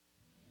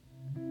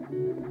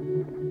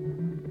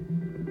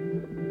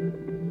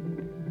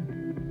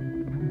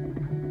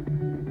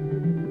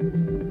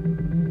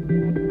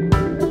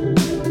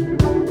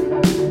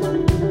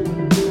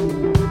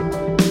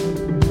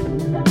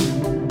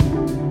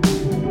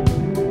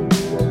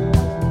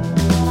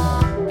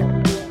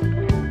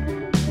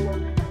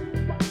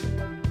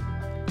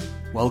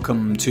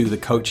Welcome to the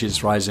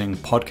Coaches Rising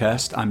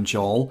podcast. I'm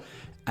Joel,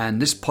 and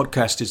this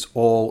podcast is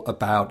all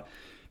about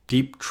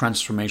deep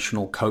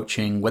transformational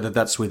coaching, whether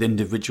that's with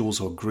individuals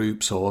or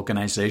groups or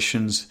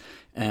organizations.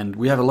 And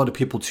we have a lot of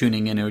people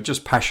tuning in who are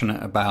just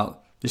passionate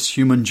about this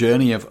human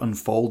journey of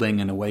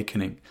unfolding and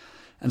awakening.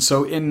 And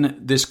so in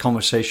this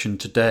conversation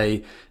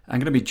today,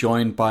 I'm going to be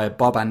joined by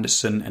Bob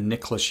Anderson and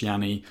Nicholas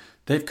Yanni.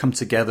 They've come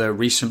together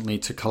recently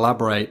to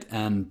collaborate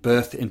and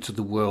birth into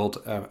the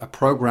world a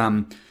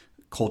program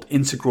called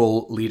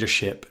Integral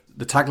Leadership.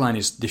 The tagline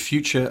is, "The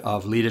future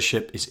of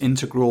leadership is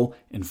integral,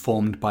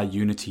 informed by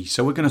unity."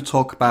 So we're going to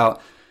talk about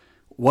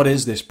what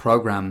is this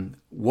program?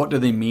 What do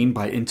they mean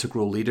by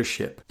integral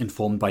leadership,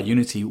 informed by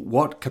unity?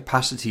 What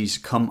capacities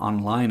come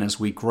online as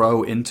we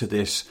grow into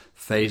this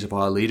phase of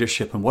our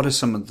leadership? And what are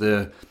some of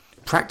the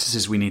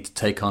practices we need to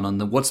take on?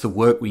 And what's the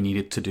work we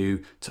needed to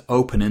do to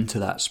open into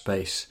that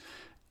space?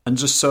 And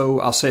just so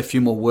I'll say a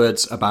few more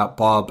words about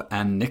Bob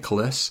and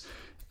Nicholas.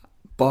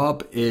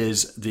 Bob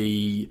is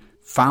the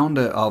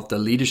founder of the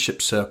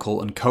Leadership Circle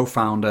and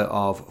co-founder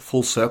of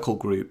Full Circle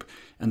Group,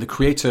 and the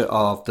creator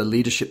of the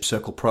Leadership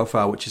Circle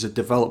Profile, which is a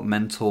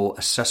developmental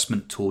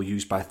assessment tool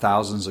used by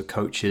thousands of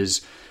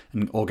coaches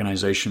and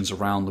organizations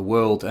around the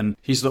world. And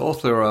he's the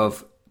author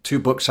of 2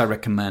 books I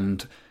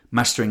recommend: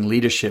 Mastering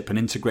Leadership, an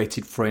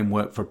integrated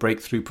framework for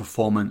breakthrough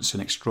performance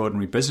and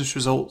extraordinary business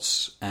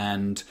results,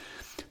 and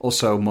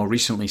also more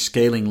recently,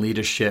 Scaling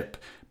Leadership,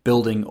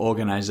 building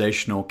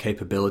organizational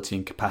capability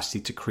and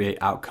capacity to create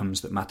outcomes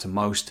that matter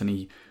most. And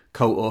he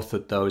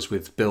co-authored those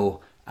with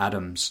Bill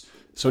Adams.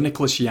 So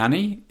Nicholas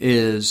Yanni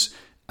is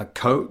a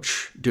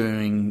coach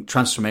doing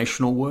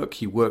transformational work.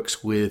 He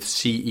works with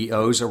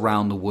CEOs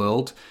around the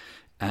world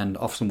and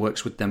often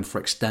works with them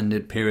for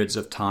extended periods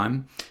of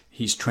time.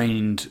 He's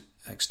trained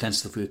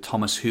extensively with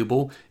Thomas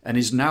Hübl and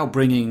is now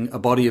bringing a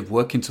body of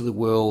work into the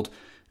world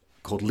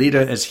called Leader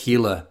as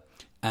Healer.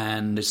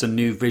 And it's a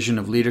new vision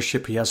of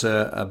leadership. He has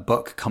a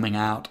book coming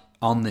out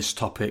on this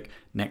topic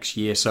next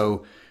year.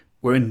 So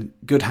we're in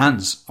good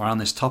hands around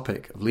this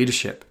topic of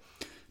leadership.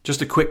 Just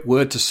a quick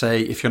word to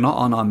say, if you're not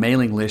on our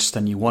mailing list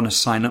and you want to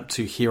sign up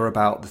to hear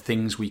about the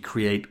things we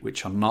create,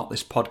 which are not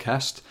this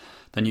podcast,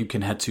 then you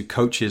can head to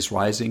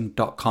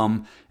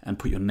coachesrising.com and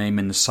put your name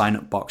in the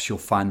sign-up box. You'll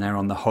find there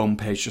on the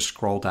homepage. Just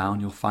scroll down,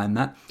 you'll find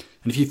that.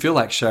 And if you feel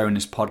like sharing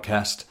this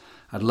podcast,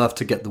 I'd love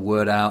to get the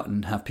word out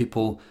and have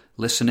people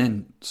listen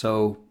in.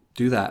 So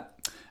do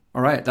that.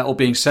 All right, that all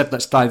being said,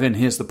 let's dive in.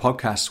 Here's the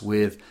podcast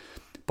with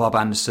Bob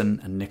Anderson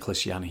and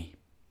Nicholas Yanni.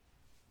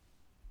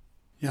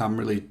 Yeah, I'm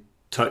really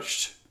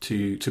touched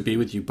to be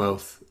with you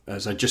both.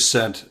 As I just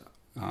said,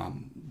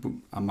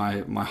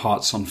 my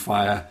heart's on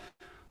fire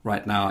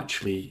right now,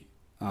 actually,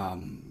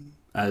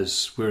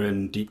 as we're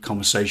in deep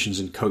conversations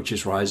in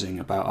Coaches Rising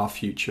about our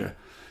future.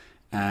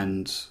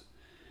 And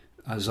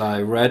as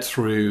I read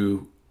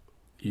through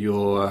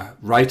your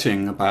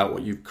writing about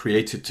what you've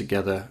created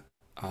together,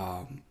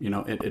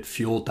 it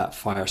fueled that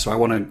fire. So I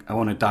want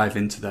to dive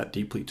into that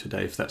deeply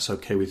today, if that's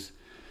okay with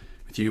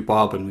you,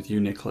 Bob, and with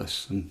you,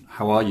 Nicholas. And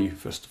how are you,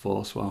 first of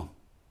all, as well?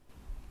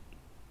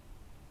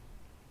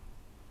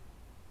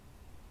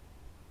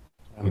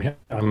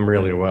 I'm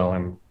really well.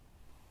 I'm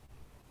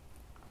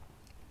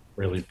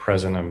really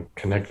present. I'm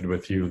connected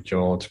with you,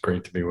 Joel. It's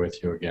great to be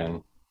with you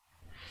again.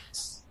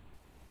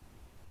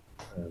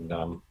 And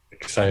I'm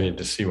excited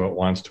to see what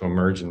wants to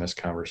emerge in this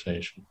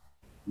conversation.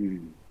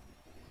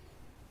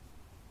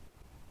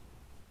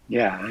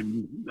 Yeah,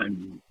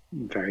 I'm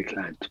very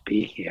glad to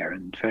be here,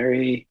 and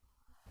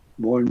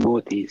more and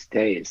more these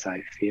days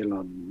I feel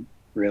on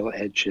real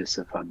edges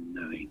of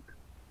unknowing.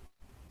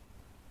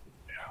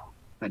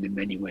 And in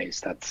many ways,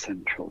 that's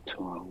central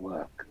to our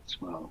work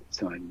as well.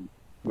 So I'm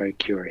very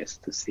curious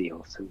to see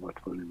also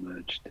what will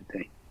emerge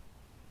today.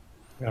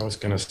 I was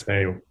going to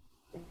say,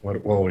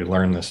 what will we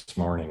learn this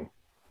morning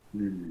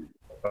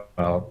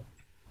about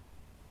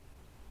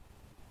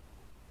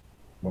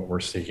what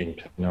we're seeking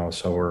to know?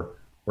 So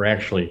we're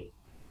actually,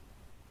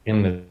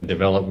 in the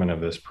development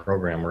of this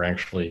program, we're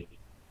actually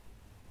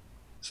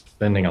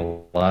spending a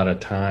lot of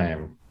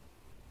time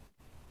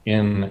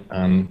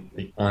on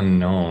the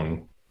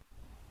unknown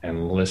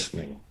and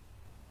listening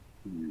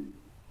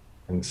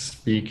and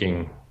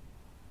speaking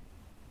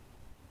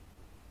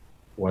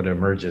what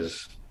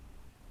emerges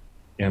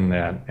in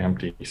that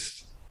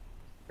emptiness.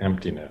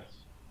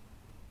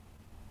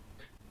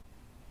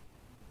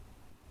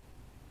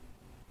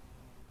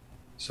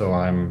 So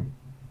I'm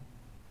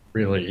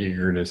really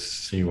eager to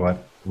see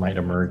what might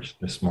emerge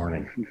this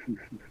morning.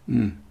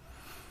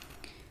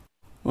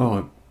 Well,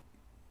 it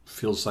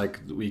feels like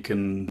we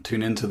can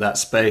tune into that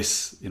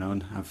space,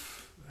 and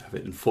have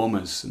it inform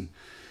us. And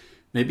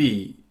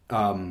maybe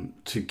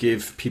to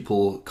give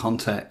people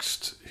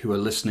context who are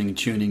listening and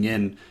tuning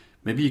in,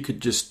 maybe you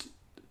could just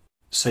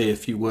say a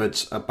few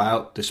words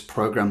about this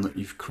program that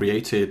you've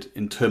created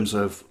in terms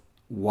of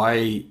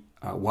why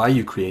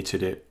you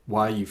created it,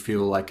 why you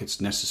feel like it's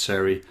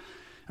necessary.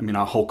 I mean,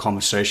 our whole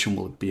conversation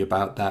will be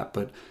about that,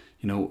 but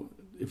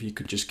if you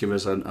could just give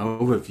us an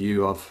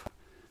overview of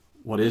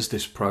what is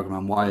this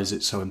program, why is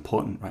it so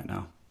important right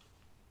now?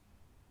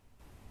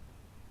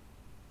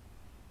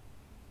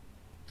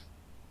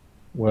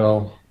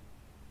 Well,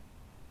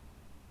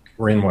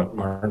 we're in what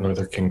Martin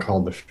Luther King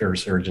called the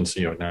fierce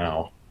urgency of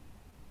now,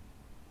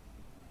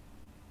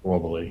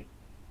 globally.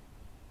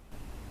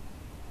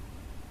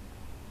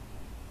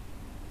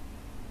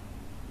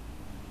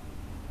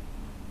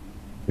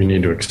 We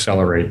need to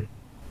accelerate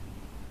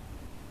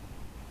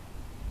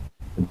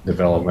the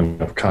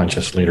development of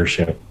conscious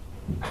leadership,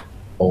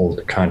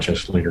 bold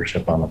conscious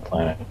leadership on the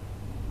planet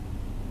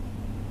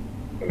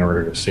in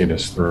order to see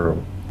this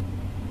through.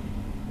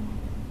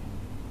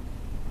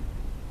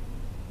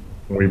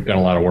 We've done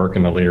a lot of work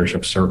in the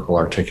leadership circle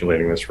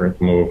articulating this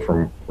move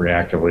from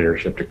reactive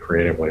leadership to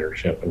creative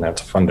leadership, and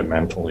that's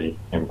fundamentally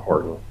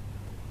important,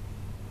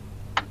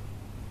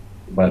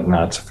 but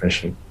not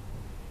sufficient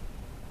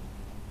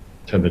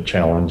to the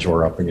challenge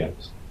we're up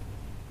against.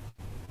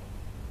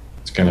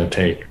 It's going to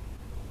take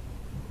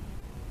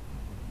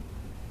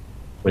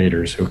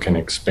leaders who can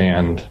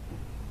expand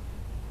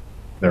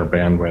their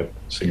bandwidth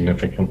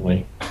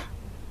significantly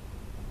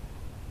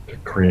to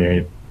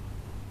create,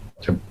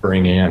 to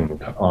bring in,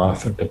 to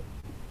author, to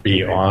be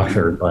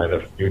authored by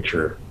the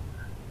future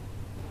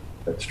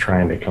that's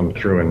trying to come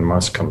through and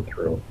must come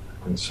through.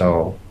 And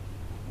so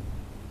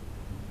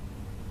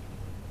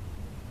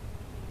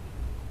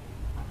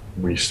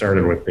we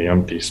started with the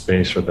empty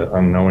space or the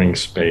unknowing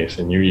space,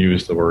 and you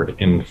used the word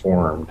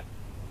informed.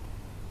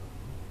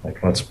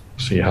 Like, let's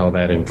see how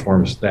that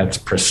informs. That's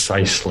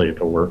precisely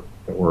the work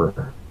that we're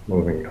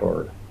moving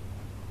toward.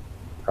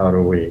 How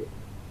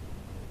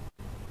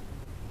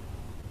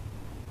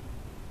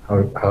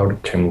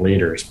can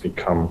leaders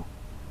become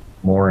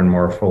more and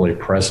more fully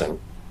present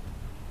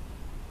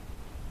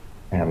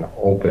and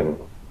open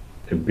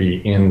to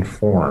be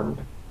informed,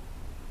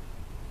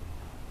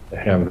 to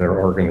have their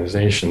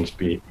organizations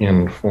be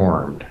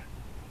informed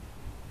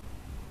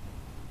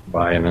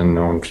by an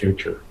unknown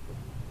future?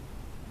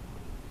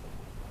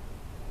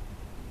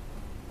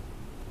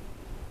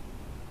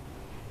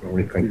 And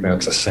we think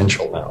that's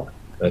essential now,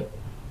 that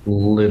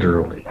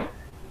literally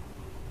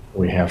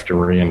we have to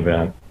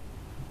reinvent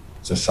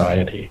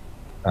society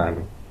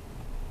on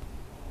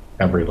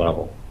every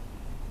level.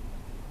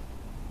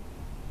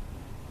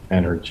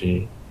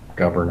 Energy,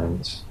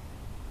 governance,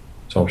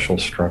 social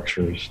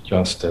structures,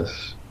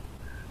 justice,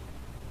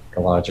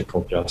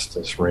 ecological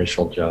justice,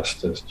 racial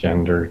justice,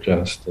 gender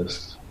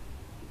justice,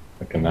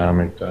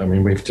 economic. I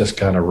mean, we've just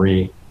got to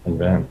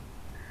reinvent.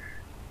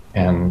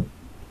 And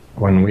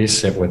when we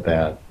sit with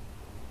that,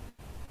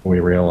 we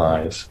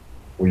realize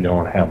we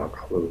don't have a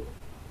clue.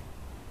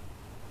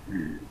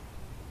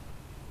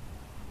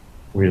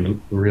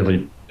 We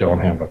really don't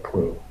have a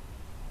clue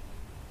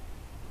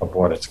of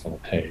what it's going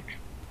to take.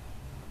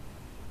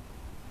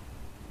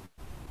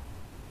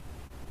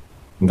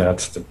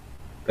 That's the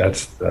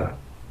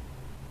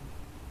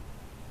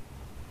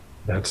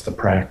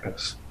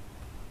practice.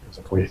 Because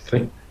if we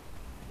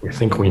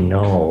think we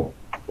know,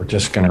 we're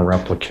just going to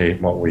replicate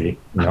what we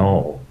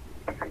know.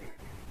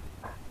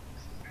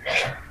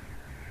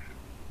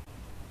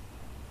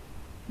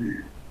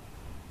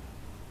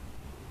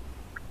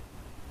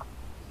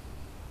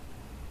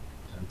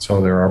 So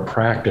there are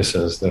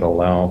practices that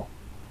allow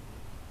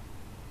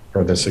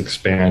for this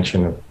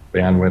expansion of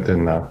bandwidth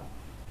in the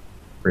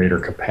greater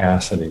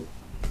capacity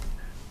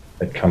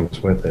that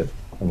comes with it,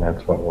 and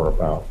that's what we're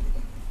about.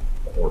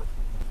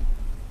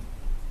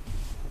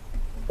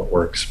 What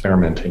we're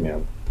experimenting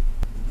in.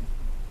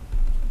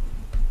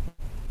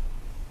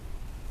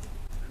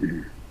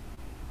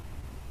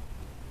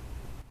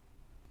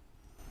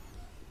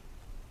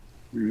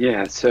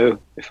 Yeah, so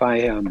if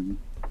I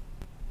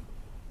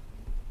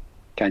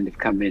kind of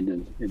come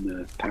in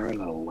a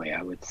parallel way,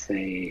 I would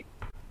say,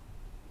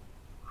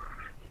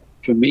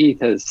 for me,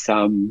 there's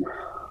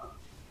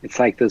it's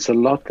like there's a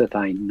lot that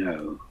I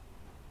know.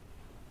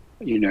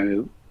 You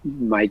know,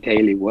 my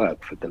daily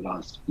work for the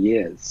last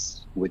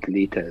years with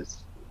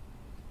leaders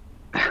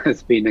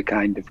has been a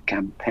kind of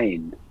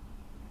campaign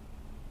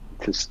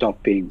to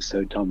stop being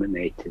so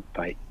dominated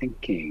by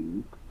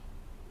thinking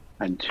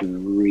and to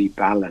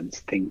rebalance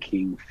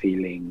thinking,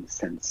 feeling,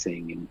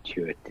 sensing,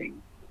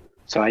 intuiting.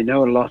 So I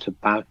know a lot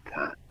about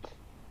that,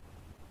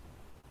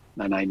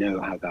 and I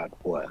know how that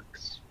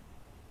works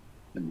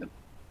and the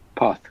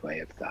pathway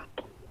of that.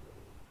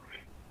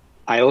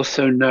 I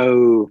also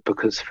know,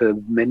 because for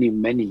many,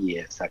 many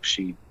years,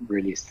 actually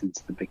really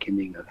since the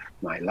beginning of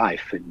my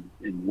life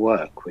in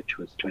work, which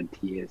was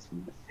 20 years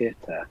in the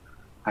theatre,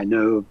 I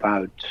know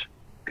about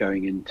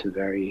going into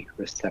very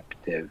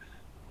receptive,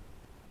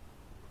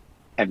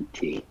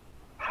 empty,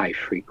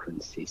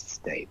 high-frequency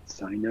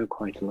states. I know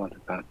quite a lot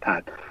about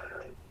that.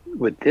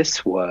 With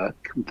this work,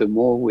 the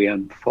more we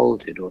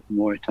unfold it, or the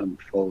more it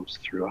unfolds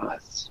through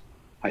us,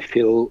 I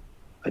feel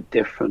a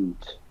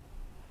different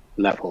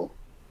level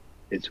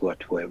is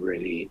what we're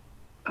really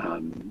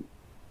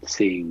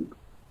seeing,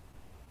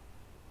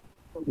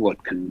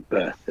 what can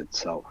birth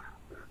itself.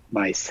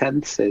 My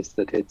sense is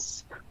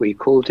that we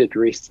called it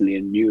recently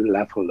a new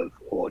level of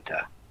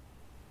order.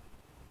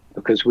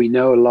 Because we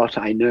know a lot,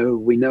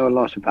 we know a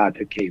lot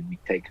about, okay, we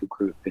take a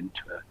group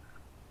into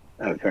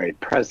a very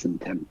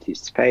present empty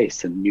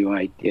space and new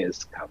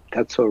ideas come.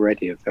 That's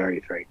already a very,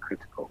 very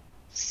critical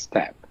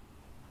step.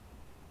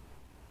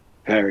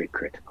 Very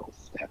critical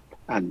step.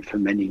 And for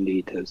many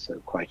leaders,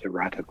 quite a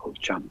radical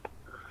jump.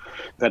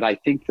 But I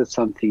think there's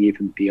something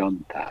even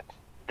beyond that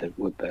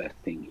we're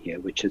birthing here,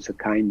 which is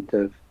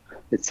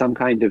it's some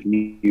kind of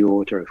new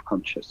order of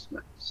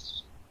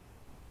consciousness,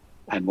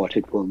 and what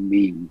it will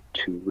mean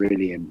to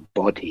really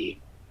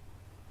embody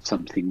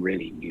something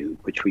really new,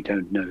 which we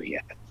don't know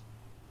yet.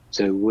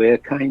 So we're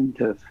kind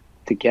of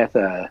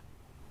together.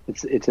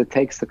 It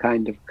takes the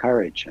kind of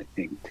courage, I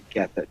think,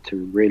 together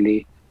to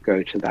really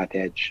go to that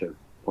edge of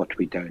what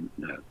we don't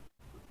know,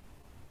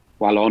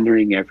 while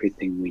honoring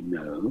everything we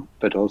know,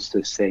 but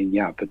also saying,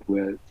 yeah, but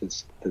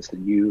there's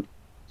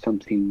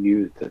something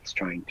new that's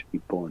trying to be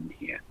born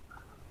here.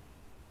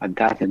 And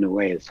that, in a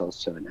way, is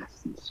also an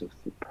essence of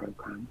the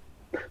program.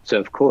 So,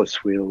 of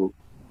course, we'll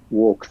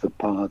walk the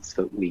paths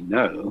that we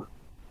know,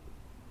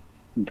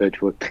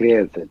 but we're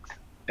clear that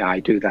I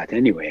do that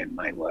anyway in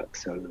my work,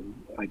 so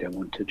I don't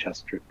want to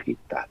just repeat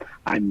that.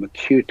 I'm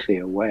acutely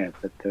aware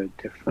that there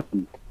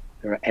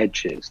are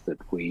edges that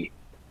we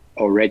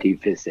already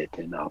visit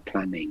in our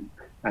planning,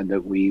 and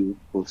that we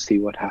will see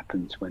what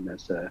happens when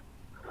there's a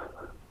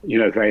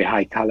very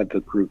high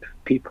caliber group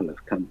of people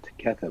have come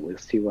together. We'll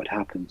see what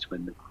happens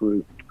when the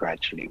group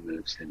gradually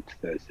moves into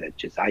those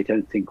edges. I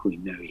don't think we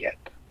know yet.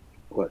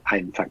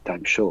 In fact,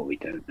 I'm sure we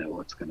don't know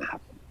what's going to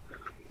happen.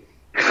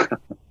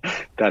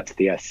 That's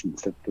the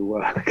essence of the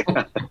work.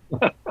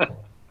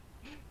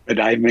 But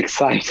I'm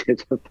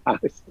excited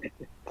about it.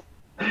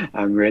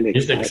 I'm really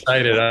excited. He's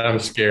excited. I'm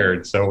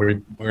scared. So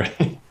we're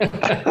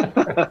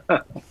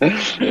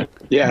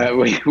yeah,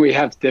 we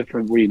have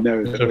different. We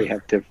know that we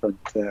have different.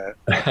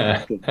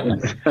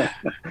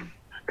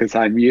 Because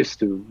I'm used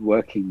to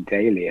working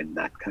daily in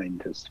that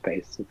kind of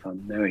space of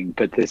unknowing.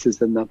 But this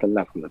is another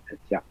level of it.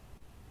 Yeah.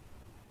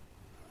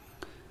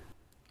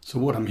 So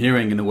what I'm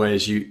hearing in a way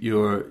is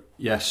you're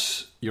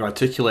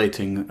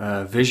articulating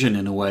a vision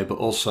in a way, but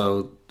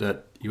also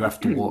that you have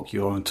to walk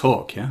your own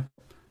talk. Yeah.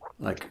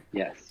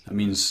 Yes. That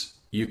means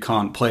you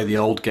can't play the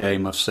old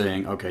game of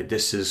saying, okay,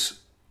 this is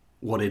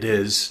what it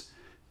is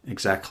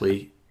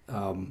exactly.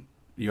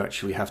 You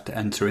actually have to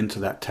enter into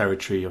that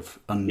territory of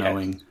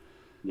unknowing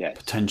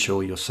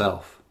potential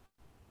yourself.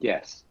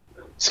 Yes.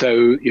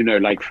 So,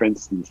 for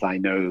instance, I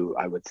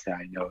would say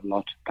I know a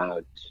lot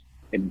about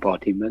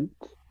embodiment.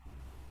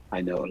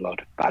 I know a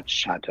lot about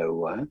shadow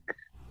work.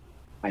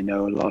 I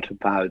know a lot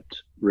about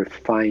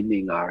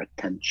refining our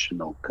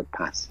attentional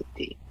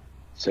capacity.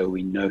 So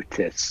we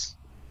notice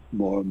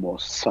more and more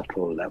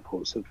subtle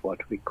levels of what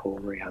we call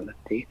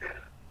reality.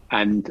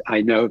 And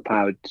I know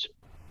about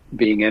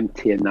being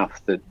empty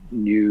enough that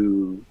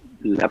new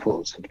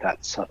levels of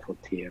that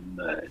subtlety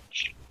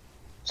emerge.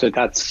 So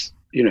that's,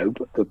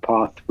 the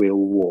path we'll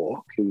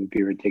walk. It would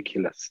be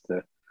ridiculous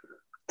to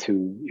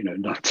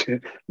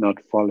not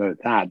follow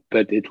that,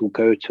 but it will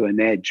go to an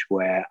edge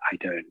where I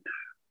don't know.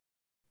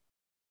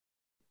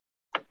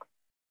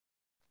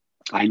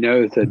 I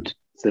know that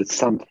there's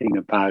something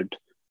about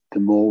the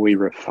more we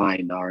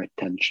refine our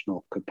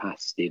attentional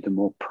capacity, the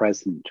more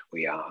present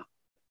we are,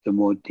 the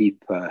more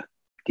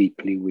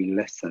deeply we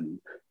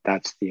listen.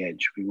 That's the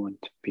edge we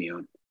want to be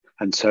on.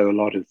 And so a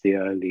lot of the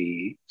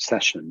early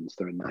sessions,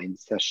 there are 9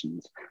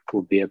 sessions,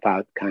 will be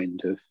about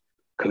kind of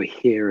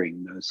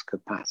cohering those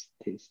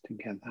capacities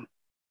together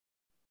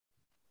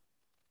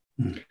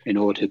in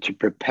order to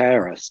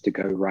prepare us to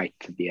go right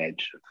to the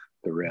edge of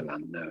the real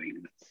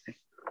unknowing, let's say.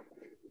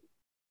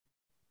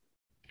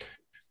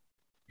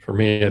 For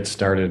me, it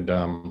started,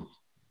 I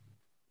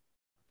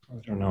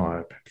don't know, I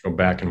have to go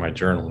back in my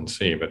journal and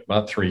see, but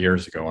about 3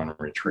 years ago on a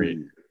retreat,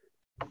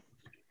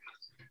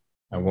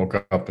 I woke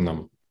up in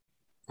the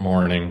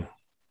morning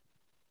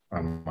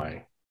on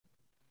my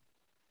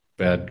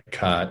bed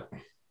cot,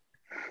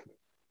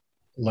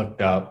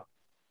 looked up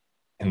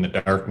in the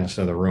darkness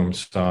of the room,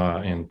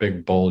 saw in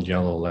big bold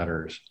yellow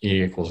letters,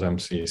 E =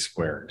 MC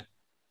squared.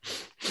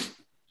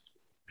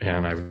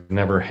 And I've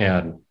never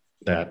had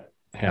that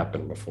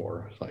happen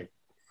before. It's like,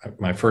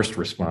 my first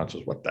response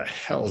was, what the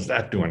hell is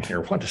that doing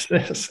here? What is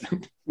this?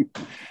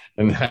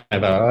 And I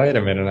thought, wait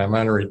a minute, I'm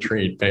on a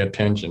retreat, pay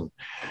attention.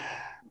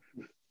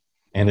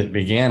 And it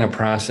began a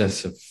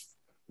process of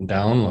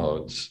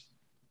downloads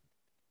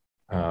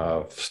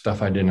of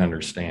stuff I didn't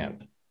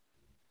understand.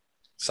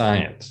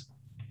 Science,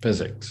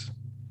 physics,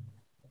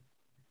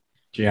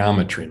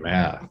 geometry,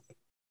 math,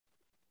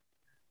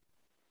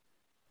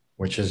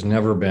 which has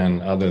never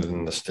been, other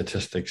than the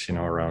statistics,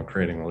 around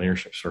creating a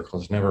leadership circle,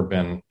 has never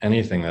been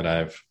anything that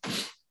I've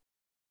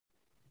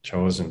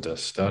chosen to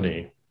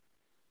study.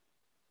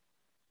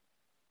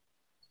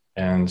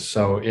 And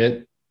so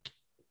it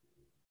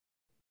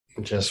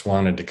just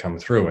wanted to come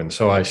through. And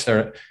so I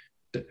started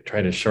to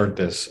try to short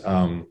this.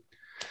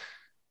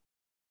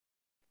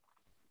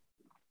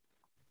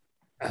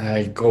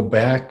 I go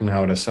back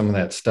now to some of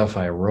that stuff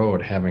I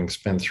wrote, having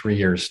spent 3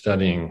 years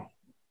studying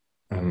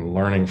and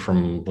learning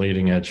from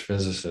leading edge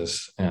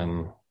physicists,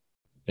 and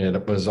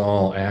it was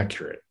all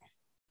accurate.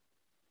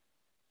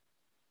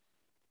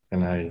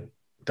 And I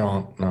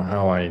don't know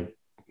how I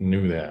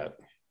knew that.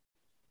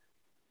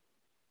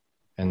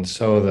 And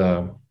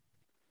so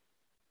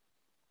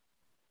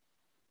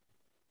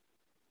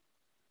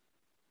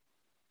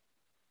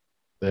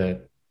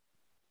that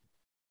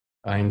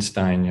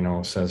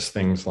Einstein, says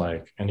things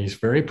like, and he's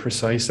very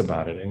precise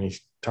about it, and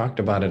he's talked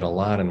about it a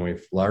lot, and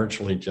we've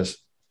largely just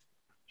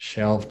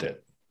shelved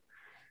it,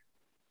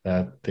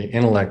 that the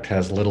intellect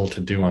has little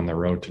to do on the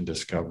road to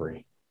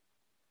discovery.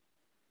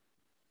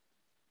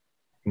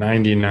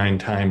 99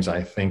 times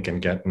I think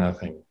and get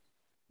nothing.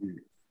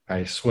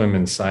 I swim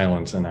in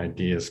silence and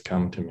ideas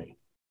come to me.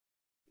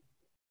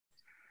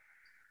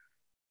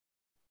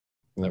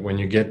 And that when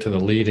you get to the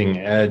leading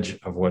edge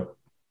of what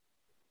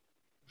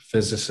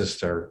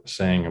physicists are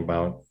saying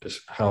about this,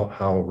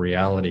 how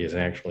reality is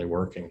actually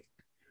working,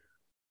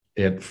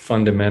 it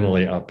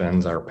fundamentally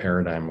upends our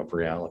paradigm of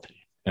reality.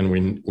 And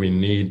we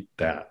need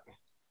that.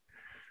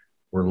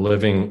 We're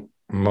living,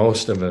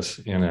 most of us,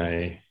 in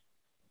a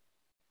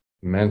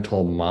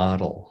mental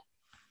model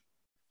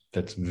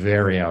that's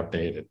very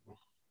outdated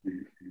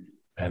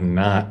and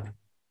not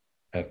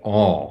at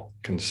all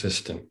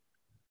consistent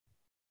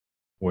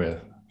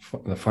with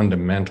the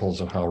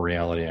fundamentals of how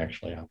reality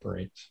actually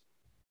operates.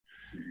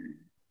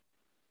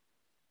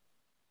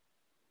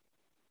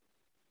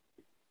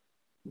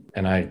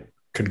 And I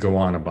could go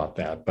on about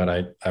that, but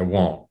I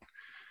won't.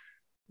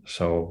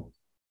 So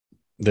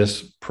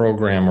this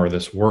program or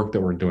this work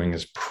that we're doing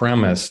is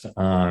premised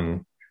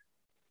on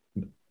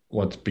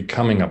what's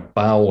becoming a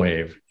bow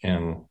wave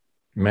in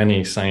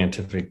many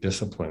scientific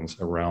disciplines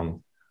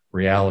around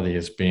reality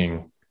as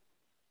being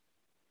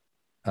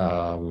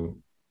a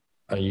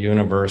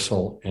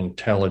universal,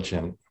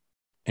 intelligent,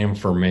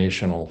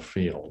 informational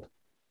field.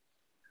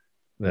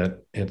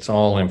 That it's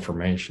all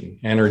information.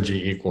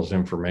 Energy equals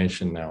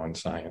information now in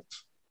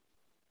science.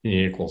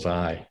 E equals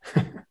I,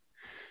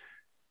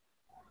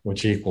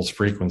 which equals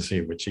frequency,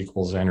 which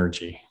equals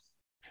energy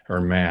or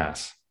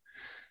mass.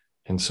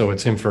 And so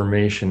it's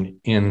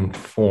information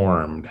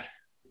informed,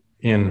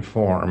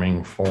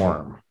 informing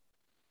form.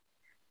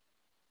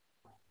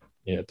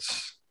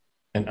 It's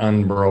an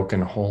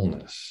unbroken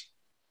wholeness.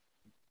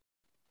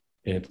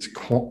 It's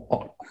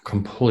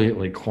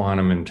completely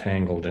quantum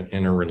entangled and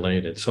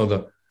interrelated.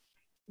 So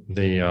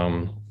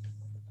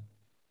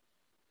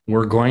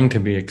we're going to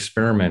be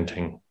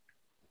experimenting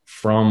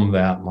from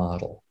that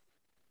model,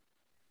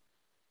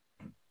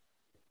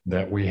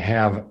 that we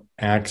have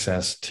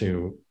access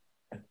to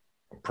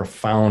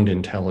profound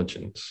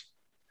intelligence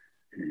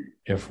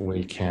if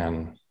we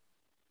can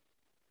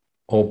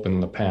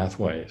open the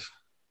pathways.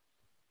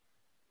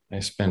 I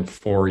spent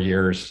 4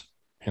 years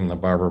in the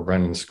Barbara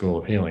Brennan School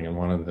of Healing, and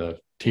one of the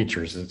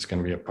teachers that's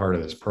going to be a part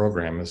of this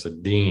program is the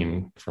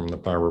dean from the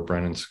Barbara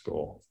Brennan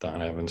School,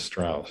 Don Evans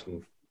Strauss.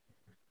 And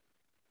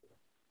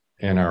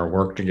in our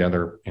work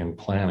together in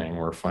planning,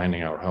 we're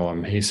finding out how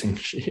amazing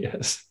she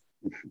is.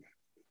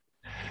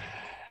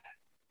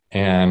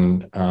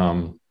 And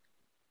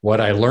what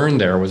I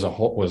learned there was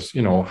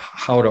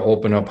how to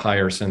open up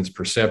higher sense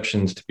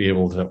perceptions to be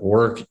able to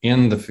work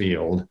in the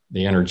field,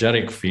 the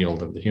energetic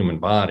field of the human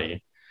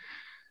body.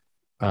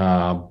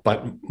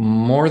 But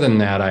more than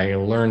that, I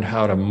learned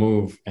how to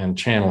move and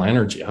channel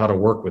energy, how to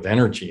work with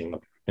energy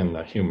in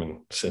the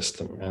human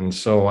system. And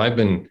so I've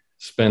been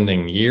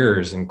spending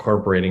years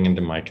incorporating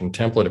into my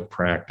contemplative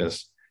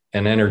practice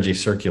an energy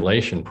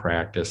circulation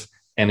practice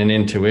and an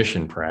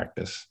intuition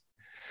practice.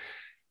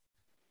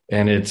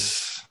 And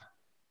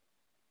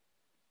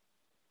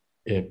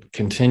it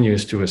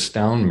continues to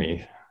astound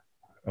me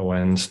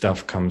when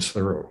stuff comes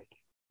through.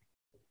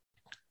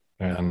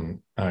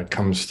 And it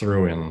comes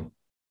through in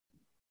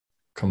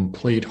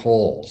complete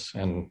holes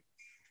and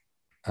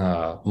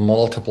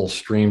multiple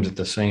streams at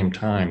the same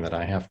time that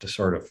I have to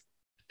sort of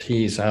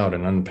tease out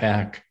and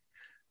unpack.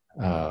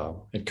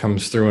 It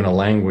comes through in a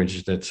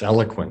language that's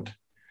eloquent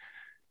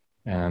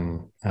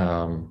and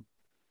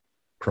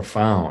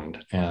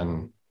profound.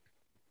 And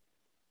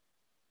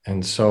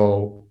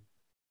so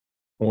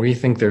we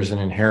think there's an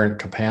inherent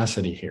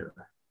capacity here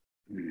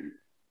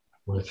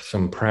with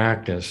some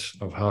practice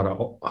of how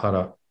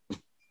to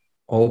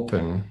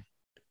open,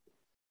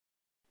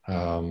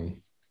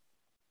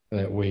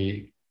 that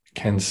we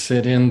can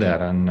sit in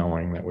that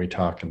unknowing that we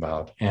talked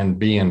about and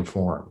be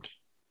informed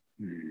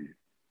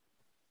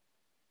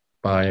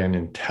by an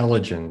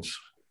intelligence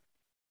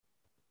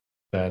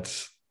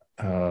that's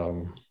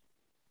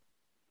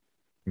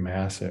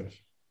massive.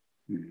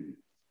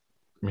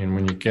 I mean,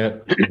 when you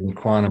get in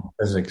quantum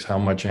physics how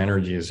much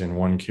energy is in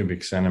 1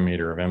 cubic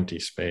centimeter of empty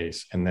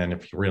space, and then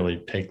if you really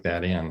take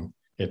that in,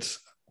 it's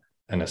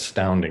an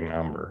astounding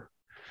number.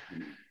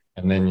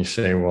 And then you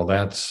say, well,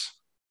 that's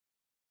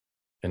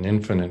an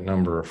infinite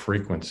number of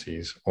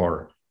frequencies,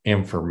 or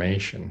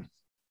information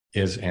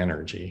is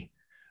energy.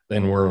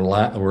 Then we're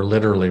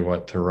literally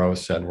what Thoreau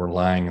said, we're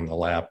lying in the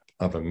lap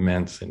of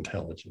immense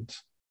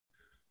intelligence.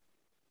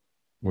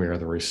 We are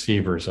the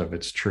receivers of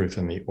its truth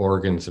and the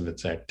organs of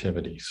its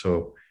activity.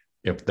 So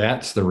if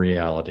that's the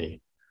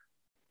reality,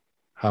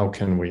 how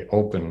can we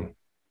open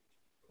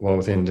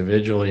both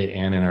individually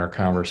and in our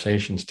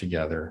conversations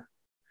together,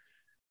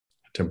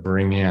 to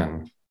bring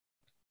in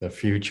the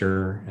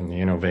future and the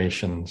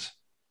innovations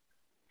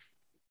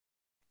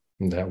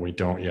that we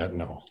don't yet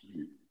know.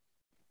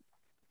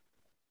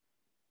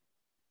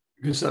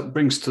 Because that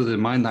brings to the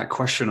mind that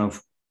question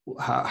of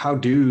how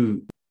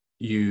do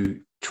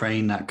you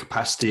train that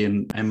capacity?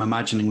 And I'm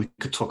imagining we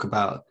could talk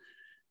about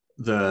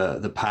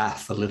the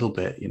path a little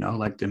bit, you know,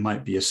 like there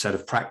might be a set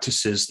of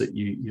practices that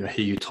you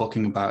hear you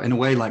talking about in a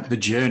way like the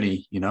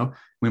journey, you know.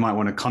 We might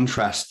want to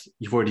contrast,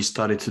 you've already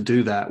started to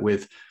do that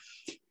with,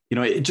 you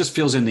know, it just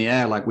feels in the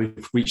air like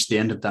we've reached the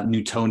end of that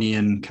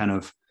Newtonian kind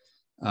of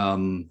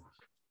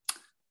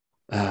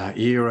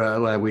era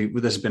where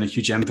there's been a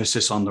huge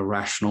emphasis on the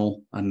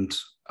rational, and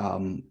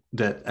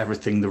that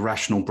everything the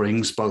rational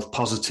brings, both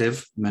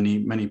positive,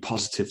 many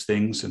positive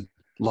things, and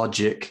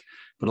logic,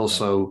 but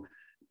also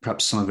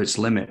perhaps some of its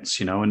limits,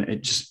 you know. And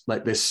it just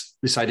like this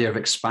idea of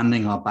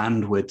expanding our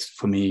bandwidth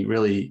for me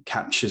really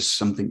captures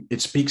something.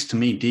 It speaks to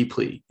me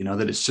deeply, you know,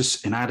 that it's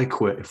just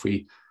inadequate if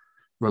we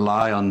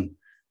rely on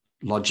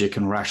logic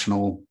and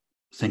rational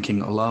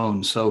thinking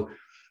alone. So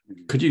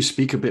could you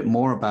speak a bit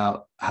more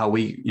about how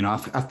we, you know,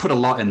 I've put a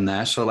lot in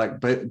there. So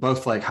like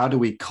both like, how do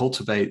we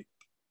cultivate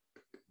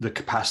the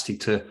capacity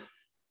to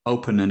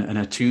open and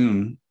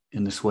attune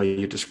in this way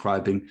you're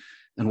describing?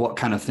 And what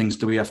kind of things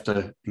do we have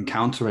to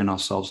encounter in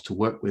ourselves to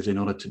work with in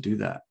order to do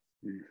that?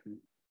 Mm-hmm.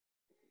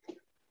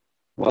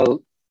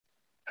 Well,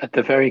 at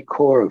the very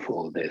core of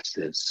all this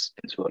is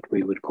what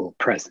we would call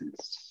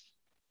presence.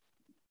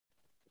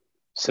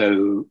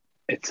 So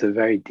it's a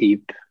very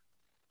deep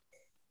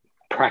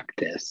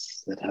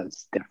practice that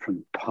has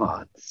different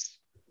parts.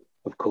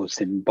 Of course,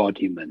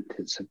 embodiment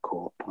is a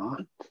core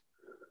part.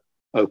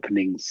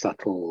 Opening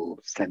subtle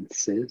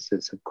senses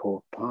is a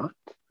core part.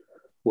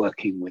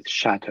 Working with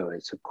shadow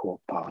is a core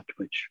part,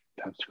 which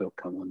perhaps we'll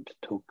come on to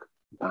talk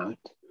about.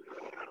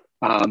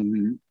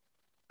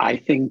 I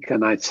think,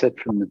 and I said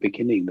from the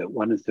beginning, that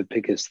one of the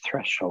biggest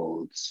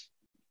thresholds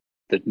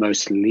that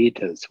most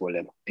leaders will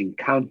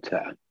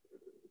encounter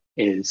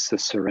is the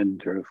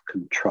surrender of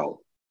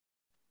control.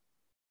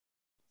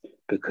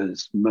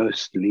 Because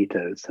most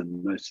leaders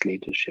and most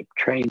leadership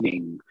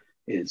training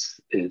is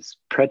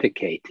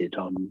predicated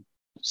on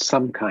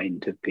some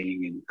kind of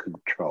being in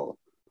control.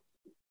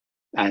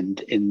 And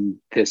in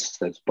this,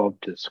 as Bob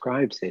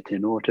describes it,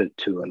 in order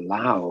to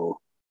allow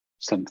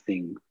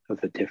something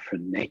of a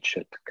different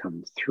nature to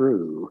come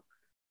through,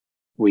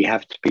 we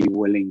have to be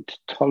willing to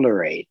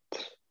tolerate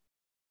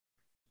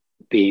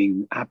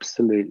being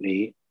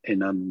absolutely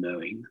in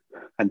unknowing.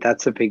 And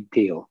that's a big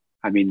deal.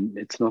 I mean,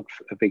 it's not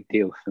a big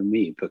deal for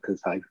me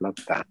because I've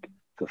loved that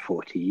for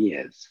 40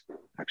 years,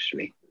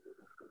 actually.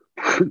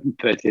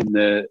 But in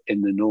the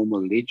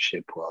normal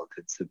leadership world,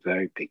 it's a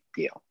very big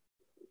deal.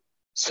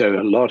 So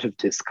a lot of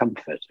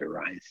discomfort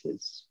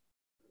arises.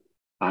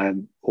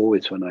 I'm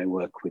always, when I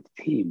work with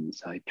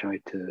teams, I try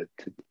to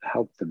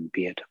help them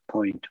be at a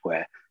point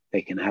where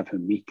they can have a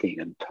meeting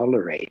and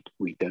tolerate,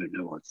 we don't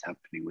know what's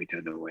happening, we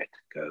don't know where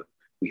to go,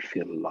 we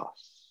feel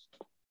lost.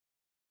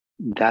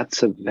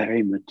 That's a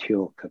very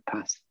mature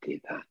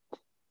capacity, that.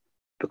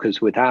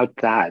 Because without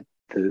that,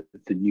 the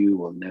new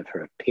will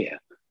never appear.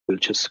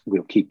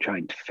 We'll keep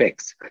trying to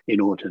fix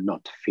in order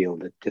not to feel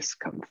the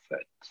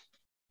discomfort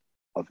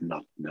of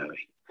not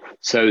knowing.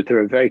 So there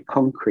are very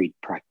concrete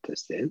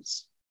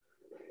practices.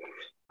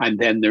 And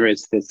then there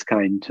is this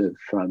kind of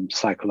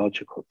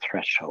psychological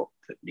threshold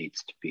that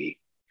needs to be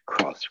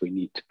crossed. We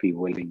need to be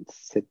willing to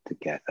sit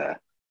together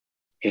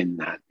in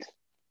that,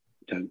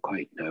 don't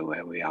quite know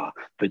where we are,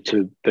 but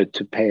to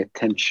pay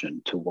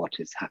attention to what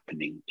is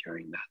happening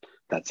during that.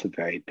 That's a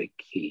very big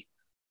key.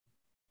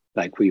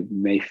 Like, we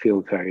may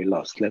feel very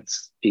lost.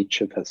 Let's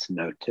each of us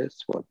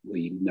notice what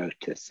we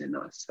notice in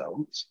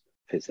ourselves,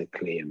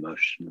 physically,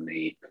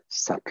 emotionally,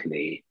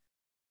 subtly.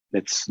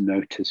 Let's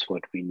notice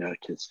what we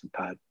notice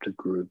about the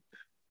group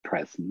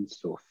presence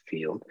or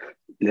field.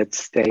 Let's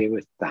stay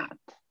with that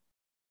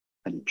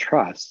and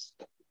trust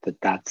that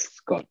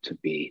that's got to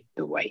be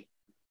the way.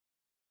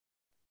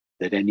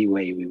 That any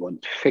way we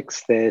want to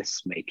fix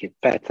this, make it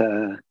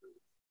better,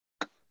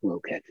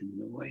 will get in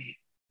the way.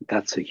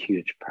 That's a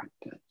huge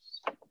practice.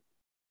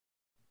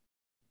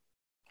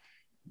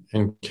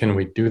 And can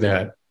we do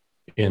that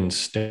in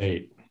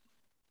state?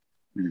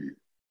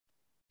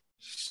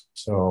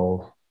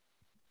 So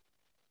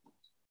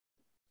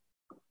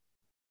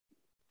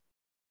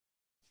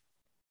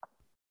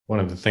one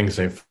of the things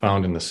they've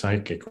found in the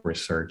psychic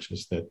research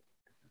is that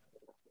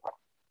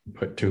you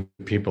put two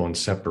people in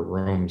separate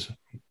rooms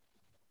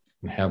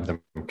and have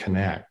them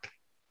connect,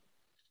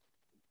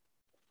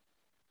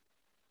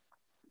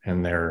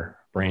 and their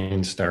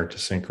brains start to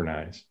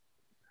synchronize.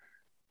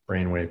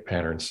 Brainwave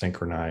patterns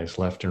synchronize,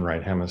 left and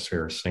right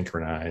hemispheres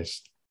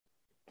synchronize,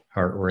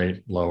 heart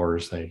rate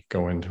lowers, they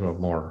go into a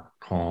more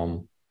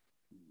calm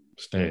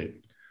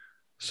state.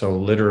 So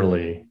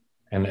literally,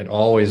 and it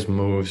always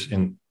moves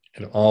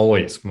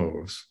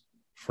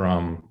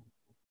from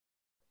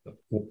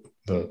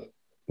the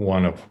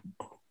one of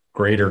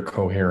greater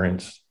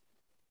coherence,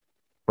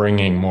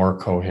 bringing more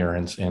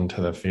coherence into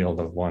the field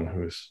of one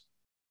who's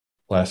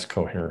less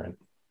coherent.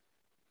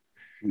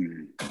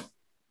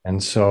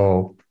 And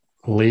so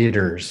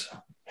leaders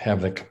have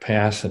the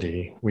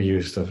capacity, we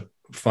use the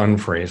fun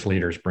phrase,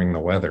 leaders bring the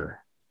weather,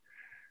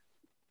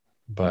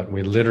 but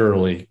we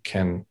literally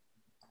can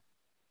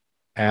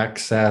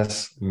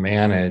access,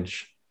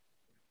 manage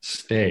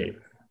state.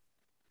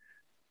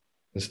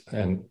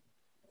 And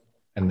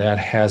that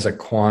has a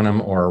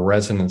quantum or a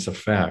resonance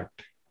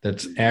effect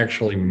that's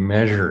actually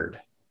measured.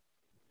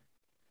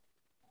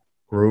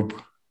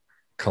 Group,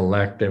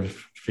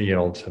 collective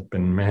fields have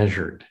been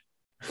measured.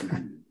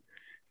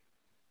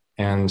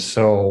 And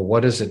so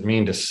what does it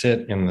mean to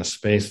sit in the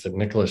space that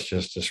Nicholas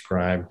just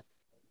described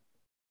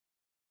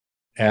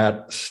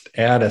at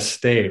a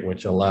state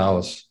which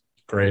allows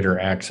greater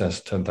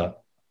access to the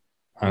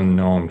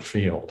unknown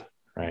field,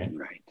 right?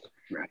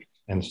 Right.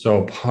 And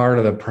so part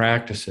of the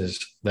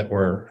practices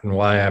and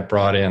why I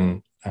brought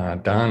in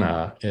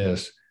Dana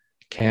is,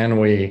 can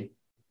we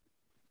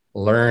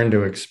learn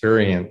to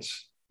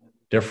experience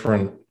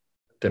different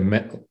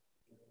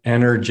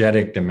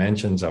energetic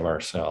dimensions of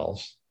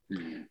ourselves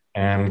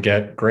and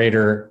get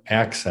greater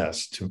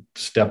access to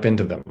step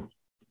into them,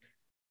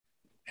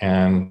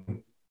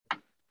 and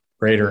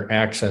greater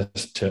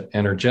access to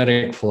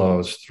energetic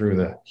flows through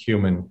the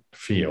human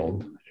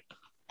field.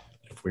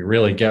 If we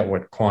really get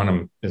what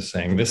quantum is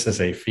saying, this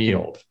is a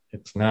field.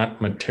 It's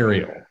not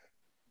material.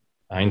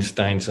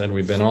 Einstein said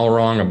we've been all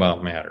wrong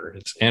about matter.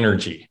 It's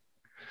energy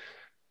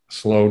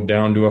slowed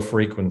down to a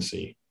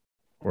frequency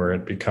where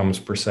it becomes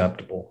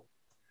perceptible.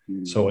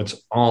 So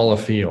it's all a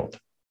field.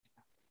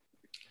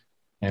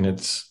 And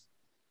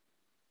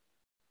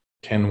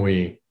can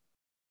we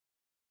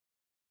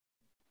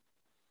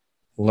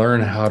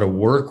learn how to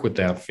work with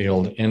that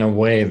field in a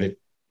way that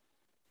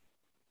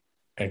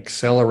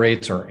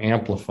accelerates or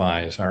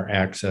amplifies our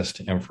access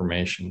to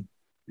information?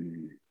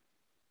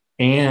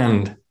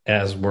 And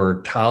as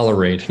we're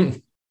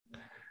tolerating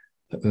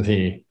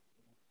the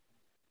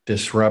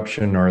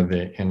disruption or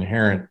the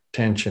inherent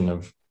tension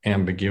of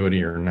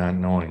ambiguity or not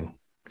knowing,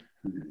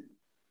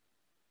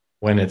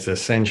 when it's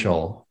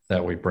essential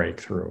that we break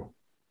through.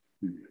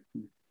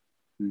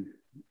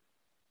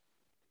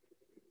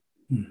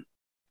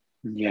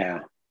 Yeah.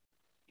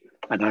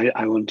 And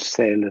I want to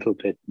say a little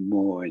bit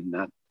more in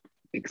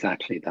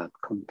exactly that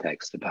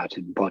context about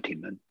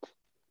embodiment,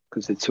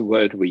 because it's a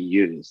word we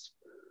use,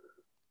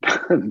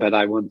 but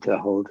I want to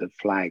hold a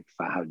flag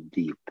for how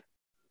deep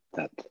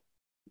that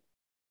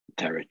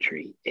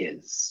territory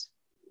is.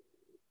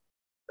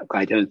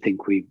 I don't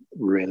think we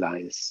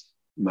realize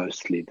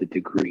mostly the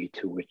degree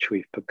to which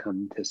we've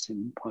become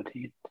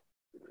disembodied.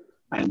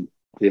 And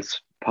this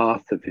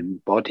path of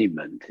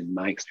embodiment, in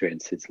my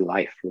experience, is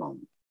lifelong.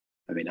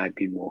 I mean, I've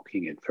been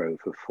walking it for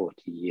over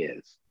 40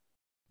 years,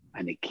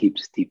 and it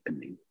keeps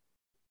deepening.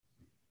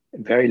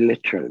 Very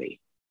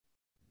literally.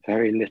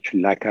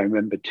 Like, I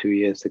remember 2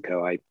 years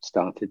ago, I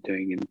started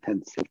doing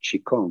intensive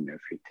Qigong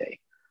every day.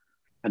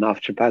 And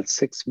after about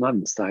 6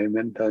 months,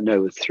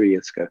 it was 3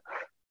 years ago,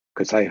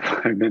 because I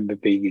remember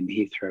being in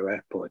Heathrow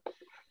Airport,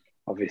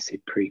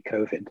 obviously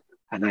pre-COVID,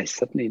 and I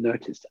suddenly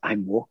noticed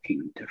I'm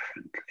walking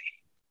differently.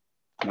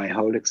 My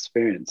whole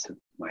experience of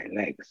my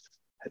legs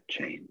had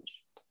changed.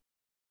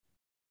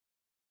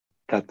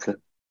 That's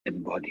an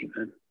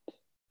embodiment.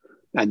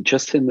 And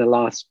just in the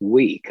last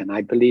week, and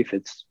I believe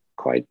it's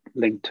quite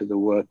linked to the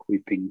work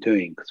we've been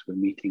doing, because we're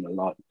meeting a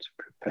lot to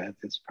prepare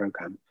this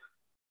program,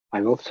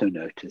 I've also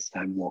noticed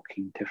I'm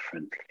walking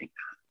differently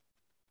now.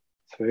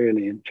 It's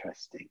really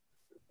interesting.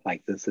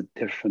 Like there's a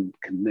different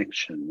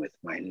connection with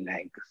my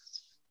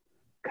legs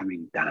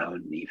coming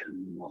down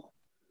even more.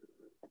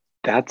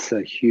 That's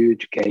a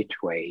huge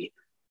gateway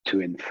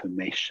to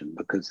information,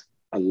 because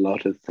a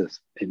lot of this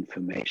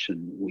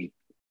information,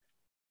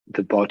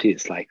 the body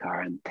is like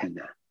our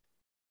antenna.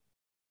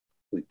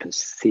 We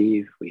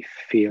perceive, we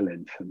feel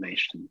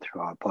information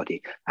through our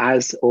body,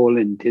 as all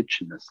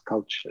indigenous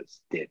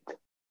cultures did.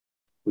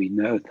 We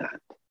know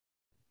that.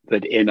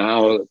 But in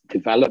our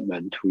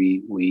development,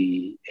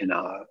 in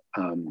our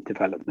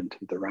development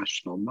of the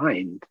rational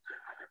mind,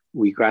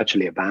 we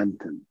gradually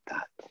abandoned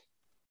that.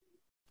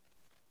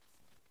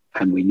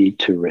 And we need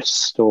to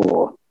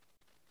restore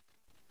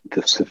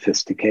the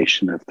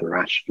sophistication of the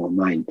rational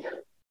mind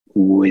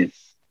with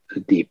a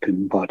deep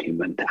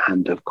embodiment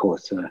and, of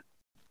course, an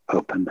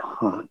open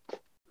heart.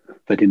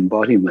 But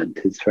embodiment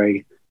is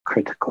very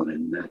critical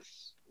in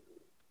this.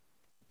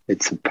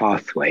 It's a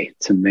pathway.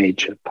 It's a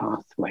major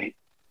pathway.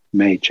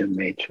 Major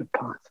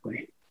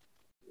pathway.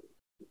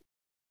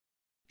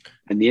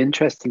 And the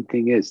interesting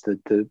thing is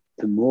that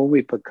the more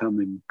we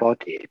become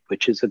embodied,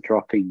 which is a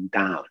dropping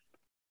down,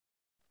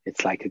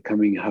 it's like a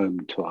coming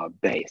home to our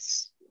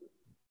base.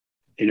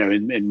 You know,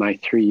 in my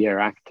 3-year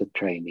actor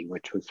training,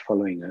 which was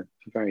following a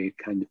very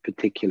kind of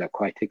particular,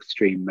 quite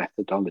extreme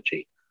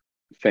methodology,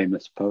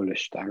 famous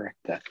Polish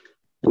director,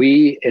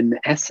 in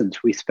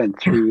essence, we spent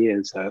 3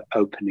 years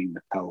opening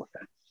the pelvis.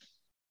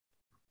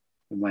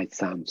 It might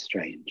sound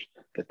strange,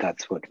 but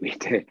that's what we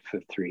did for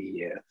 3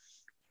 years.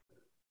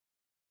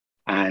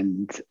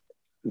 And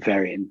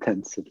very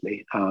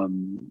intensively.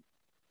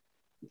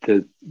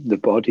 The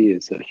body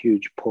is a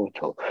huge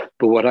portal.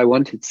 But what I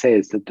wanted to say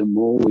is that the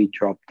more we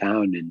drop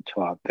down into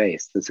our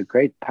base, there's a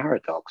great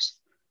paradox.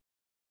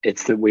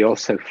 It's that we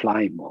also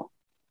fly more.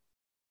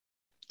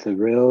 It's a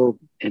real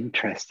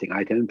interesting,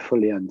 I don't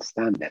fully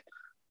understand it.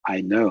 I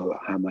know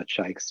how much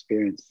I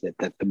experienced it,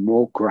 that the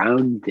more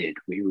grounded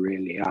we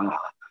really are,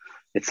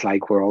 it's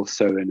like we're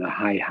also in a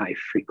high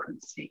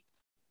frequency.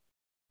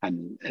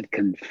 And it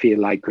can feel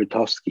like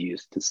Grotowski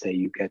used to say,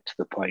 you get to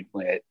the point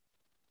where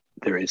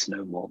there is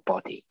no more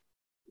body.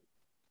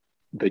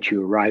 But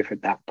you arrive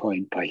at that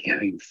point by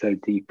going so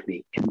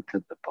deeply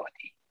into the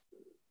body.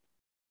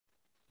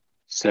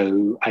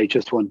 So I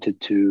just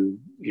wanted to,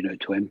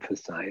 to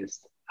emphasize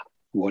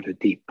what a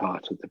deep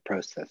part of the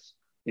process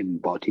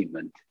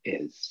embodiment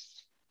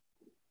is.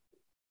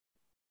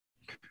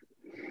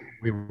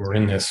 We were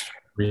in this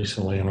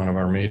recently in one of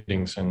our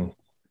meetings, and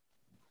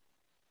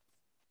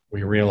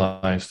we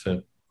realized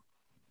that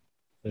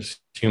this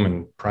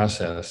human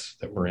process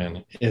that we're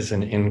in is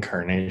an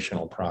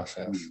incarnational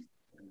process,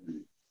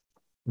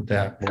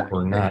 that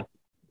we're not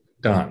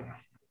done.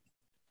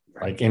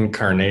 Like,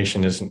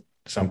 incarnation isn't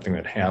something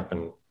that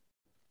happened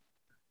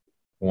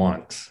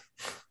once.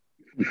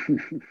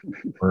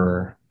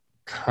 We're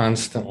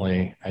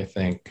constantly, I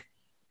think,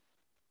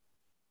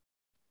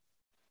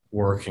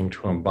 working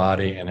to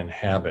embody and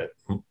inhabit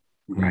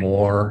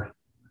more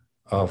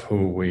of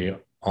who we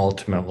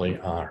ultimately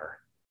are.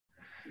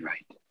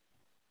 Right.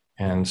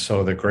 And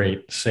so the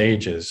great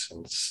sages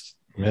and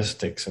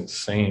mystics and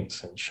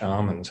saints and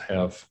shamans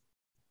have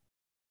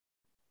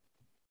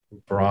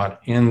brought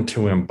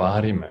into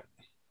embodiment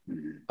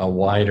a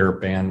wider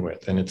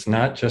bandwidth. And it's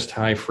not just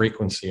high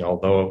frequency,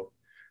 although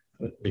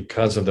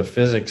because of the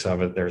physics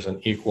of it, there's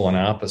an equal and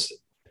opposite.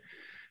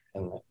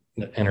 And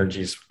the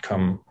energies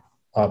come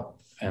up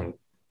and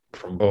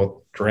from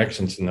both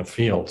directions in the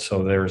field.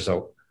 So there's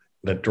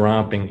the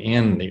dropping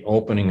in, the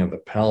opening of the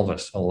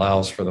pelvis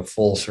allows for the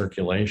full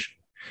circulation.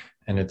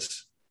 And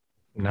it's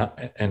not,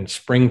 and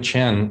Spring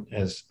Chen,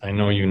 as I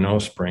know you know,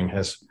 Spring,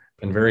 has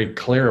been very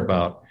clear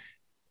about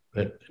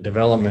that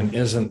development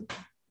isn't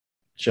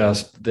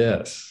just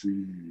this,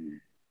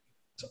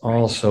 it's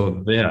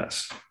also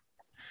this.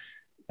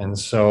 And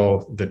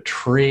so the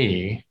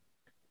tree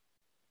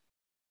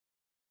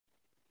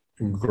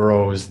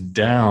grows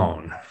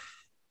down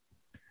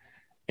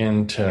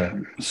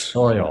into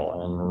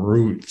soil and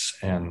roots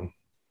and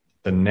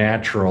the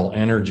natural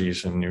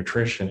energies and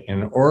nutrition.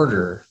 In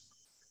order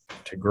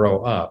to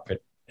grow up,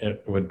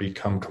 it would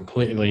become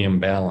completely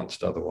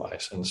imbalanced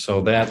otherwise. And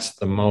so that's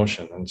the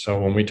motion. And so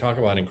when we talk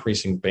about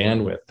increasing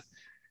bandwidth,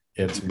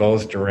 it's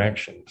both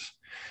directions.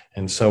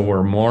 And so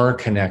we're more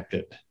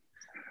connected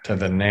to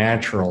the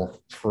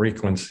natural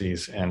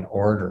frequencies and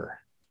order.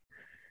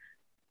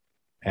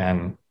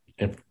 And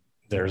if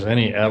there's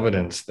any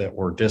evidence that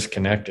we're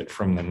disconnected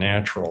from the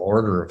natural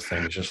order of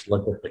things, just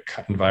look at the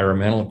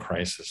environmental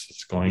crisis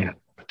that's going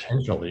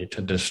potentially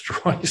to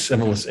destroy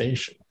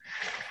civilization.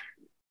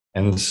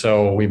 And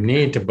so we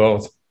need to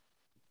both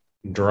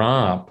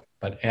drop,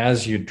 but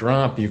as you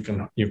drop, you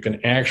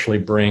can actually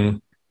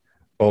bring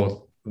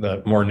both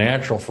the more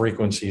natural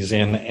frequencies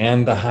in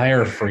and the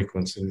higher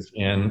frequencies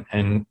in,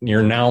 and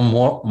you're now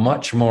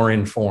much more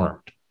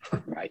informed.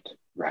 Right.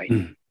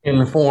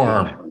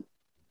 Informed.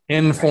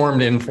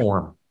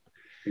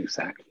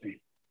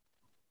 Exactly.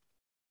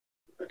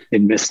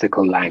 In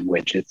mystical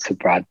language, it's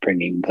about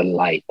bringing the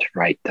light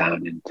right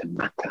down into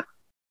matter.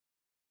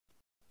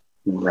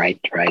 Right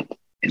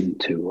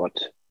into what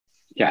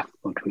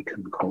we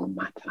can call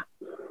matter.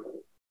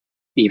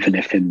 Even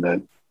if in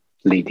the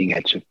leading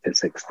edge of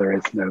physics there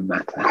is no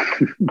matter.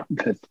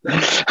 but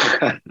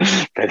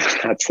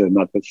that's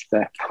another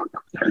step.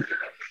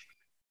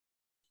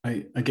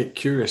 I get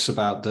curious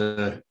about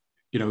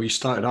you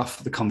started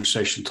off the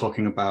conversation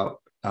talking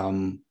about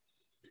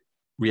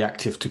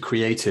reactive to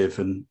creative,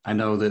 and I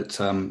know that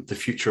the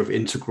future of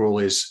integral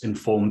is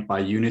informed by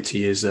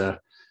unity is a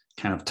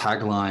kind of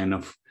tagline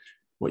of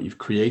what you've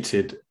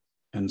created.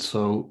 And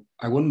so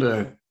I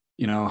wonder,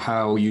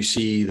 how you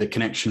see the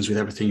connections with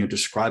everything you're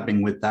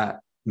describing with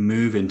that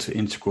move into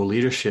integral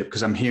leadership,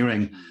 because I'm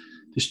hearing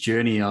this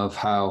journey of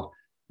how,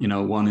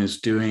 one is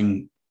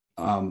doing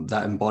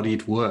that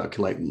embodied work,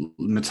 like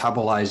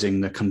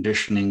metabolizing the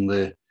conditioning,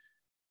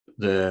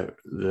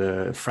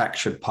 the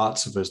fractured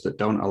parts of us that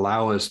don't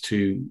allow us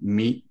to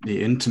meet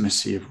the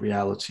intimacy of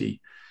reality.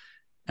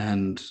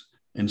 And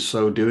in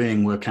so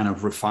doing, we're kind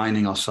of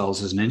refining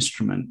ourselves as an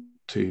instrument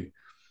to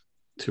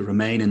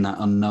remain in that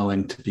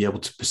unknowing, to be able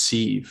to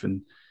perceive.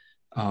 And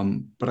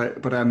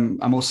but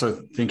I'm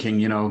also thinking,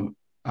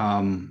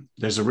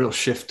 there's a real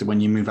shift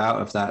when you move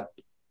out of that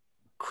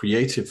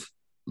creative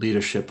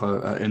leadership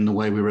in the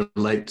way we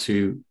relate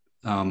to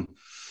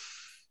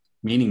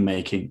meaning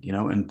making,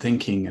 and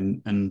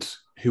thinking and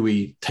who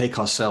we take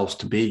ourselves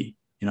to be.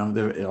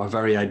 Our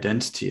very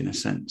identity, in a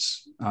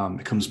sense,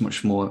 becomes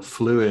much more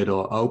fluid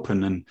or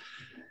open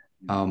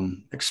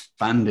and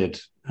expanded.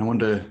 I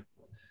wonder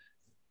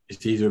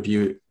if either of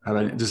you,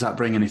 does that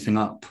bring anything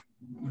up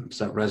Does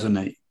that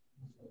resonate?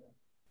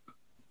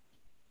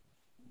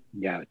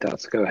 Yeah, it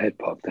does. Go ahead,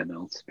 Bob, then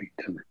I'll speak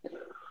to it.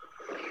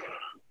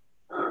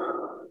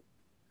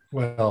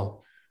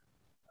 Well,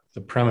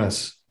 the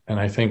premise, and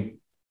I think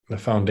the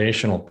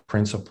foundational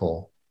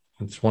principle,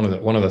 it's one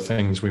of the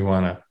things we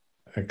want to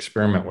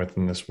experiment with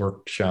in this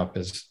workshop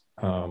is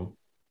a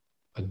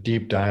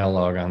deep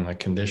dialogue on the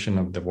condition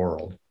of the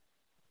world.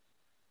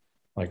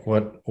 Like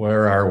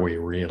where are we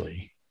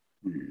really?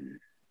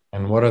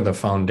 And what are the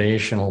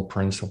foundational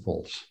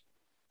principles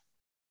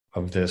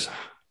of this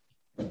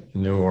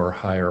new or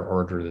higher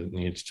order that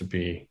needs to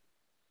be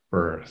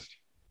birthed?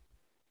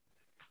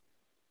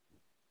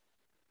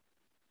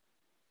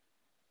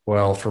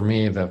 Well, for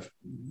me, the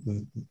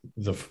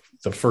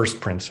first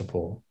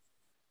principle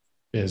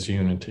is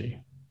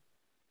unity.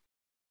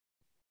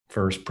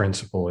 First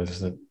principle is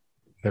that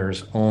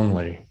there's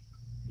only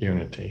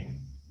unity.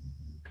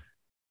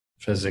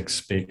 Physics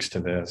speaks to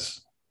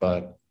this,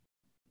 but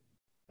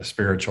the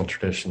spiritual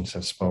traditions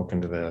have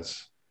spoken to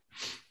this.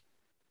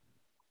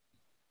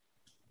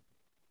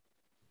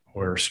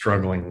 We're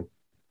struggling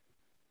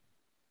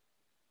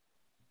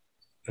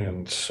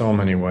in so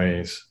many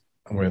ways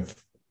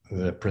with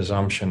the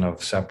presumption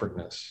of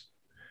separateness.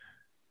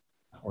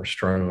 We're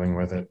struggling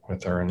with it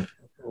with our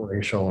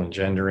racial and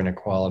gender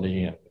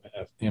inequality, and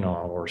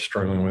we're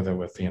struggling with it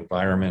with the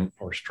environment.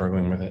 We're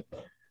struggling with it.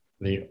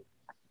 The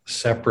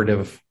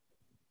separative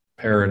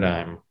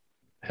paradigm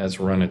has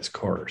run its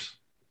course.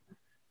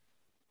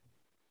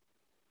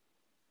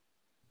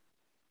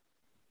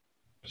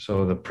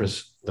 So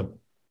the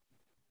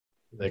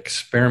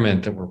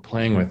experiment that we're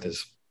playing with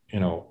is,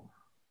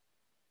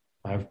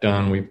 we've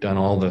done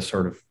all the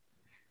sort of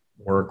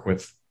work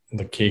with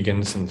the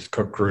Keegans and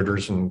Cook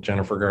Rooters and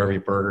Jennifer Garvey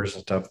Burgers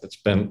and stuff.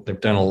 They've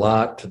done a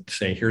lot to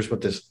say, here's what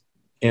this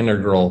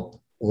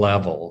integral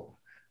level,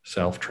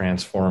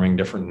 self-transforming,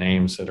 different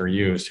names that are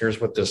used.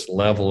 Here's what this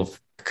level of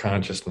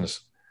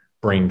consciousness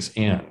brings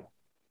in.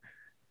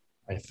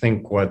 I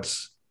think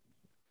what's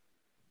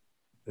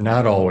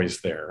not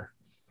always there,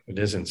 it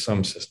is in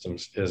some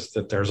systems, is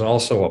that there's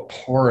also a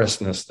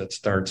porousness that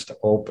starts to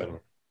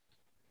open.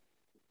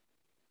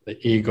 The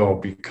ego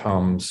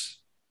becomes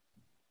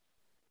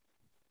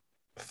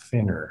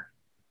thinner.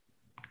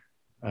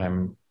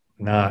 I'm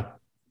not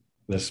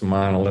this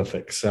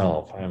monolithic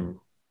self. I'm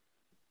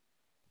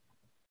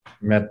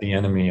met the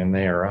enemy and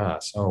they are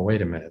us. Oh,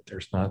 wait a minute.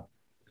 There's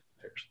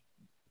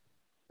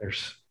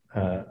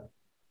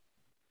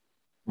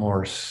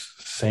more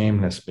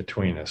sameness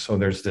between us. So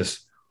there's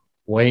this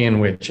way in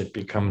which it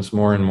becomes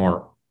more and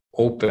more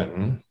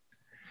open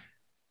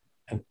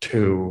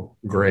to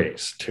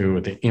grace,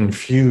 to the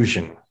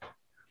infusion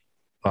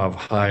of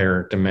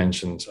higher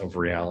dimensions of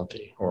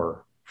reality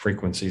or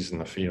frequencies in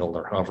the field,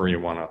 or however you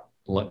want to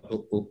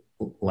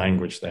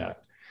language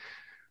that,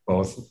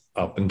 both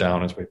up and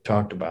down, as we've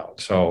talked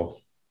about. So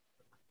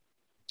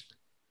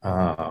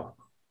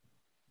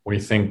we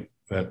think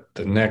that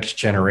the next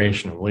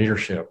generation of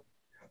leadership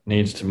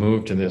needs to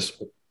move to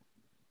this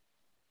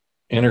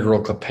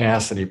integral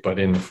capacity, but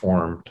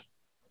informed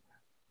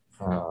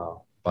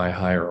by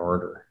higher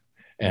order.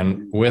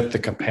 And with the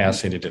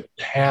capacity to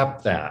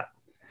tap that,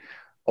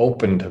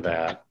 open to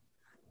that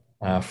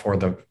for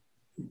the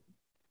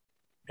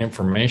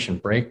information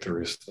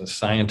breakthroughs, the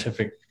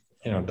scientific,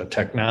 the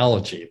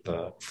technology,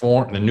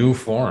 the new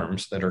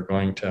forms that are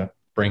going to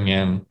bring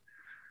in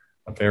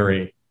a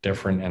very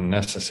different and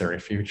necessary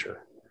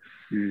future.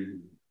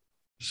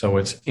 So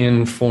it's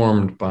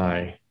informed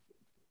by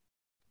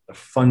the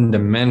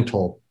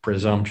fundamental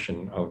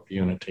presumption of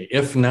unity,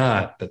 if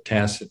not the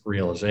tacit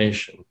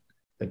realization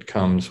that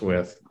comes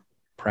with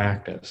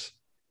practice.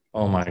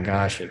 Oh my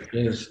gosh, it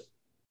is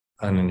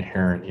an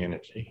inherent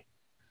unity.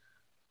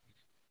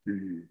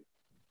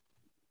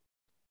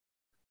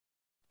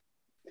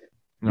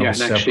 No, yeah,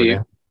 and actually,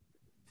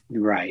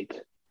 right.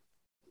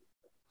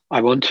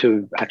 I want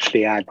to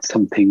actually add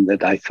something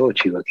that I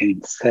thought you were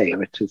going to say,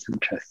 which is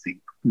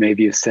interesting.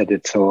 Maybe you said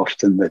it so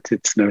often that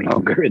it's no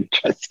longer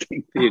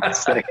interesting for you to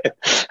say it.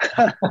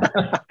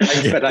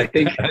 But I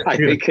think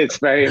it's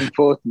very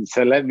important.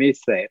 So let me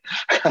say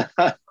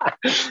it,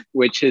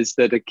 which is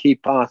that a key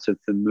part of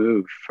the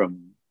move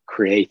from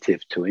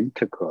creative to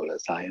integral,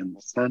 as I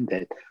understand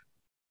it,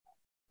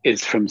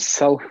 is from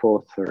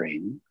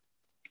self-authoring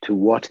to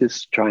what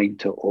is trying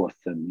to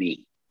author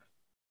me.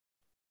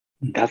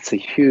 That's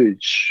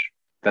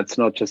that's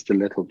not just a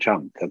little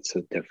jump, that's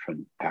a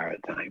different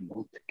paradigm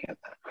altogether.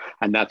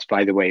 And that's,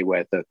 by the way,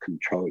 where the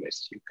control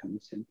issue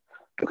comes in.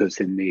 Because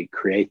in the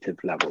creative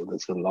level,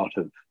 there's a lot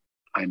of,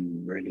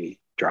 I'm really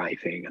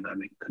driving and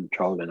I'm in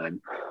control and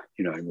I'm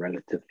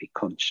relatively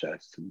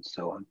conscious and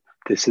so on.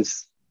 This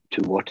is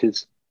to what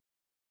is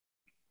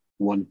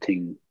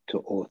wanting to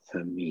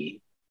author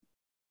me.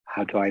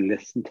 How do I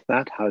listen to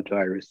that? How do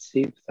I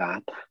receive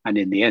that? And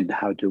in the end,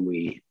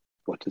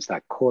 what does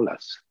that call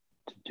us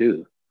to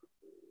do?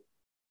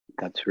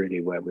 That's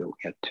really where we'll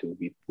get to,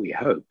 we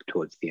hope,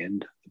 towards the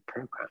end of the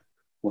program.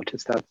 What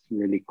is that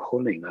really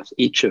calling us,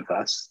 each of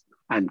us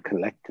and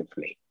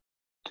collectively,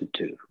 to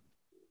do?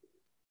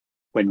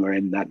 when we're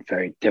in that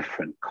very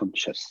different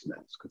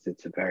consciousness, because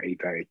it's a very,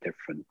 very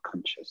different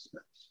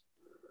consciousness.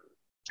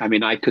 I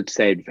mean, I could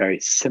say it very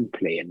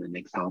simply in an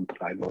example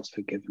I've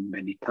also given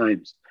many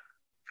times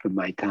from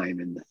my time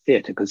in the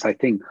theatre, because I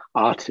think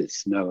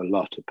artists know a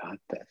lot about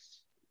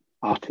this.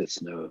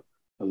 Artists know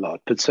a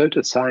lot, but so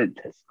do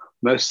scientists.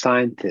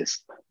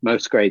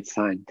 Most great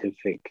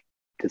scientific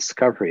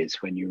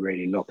discoveries, when you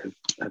really look,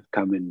 have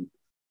come in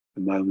a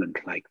moment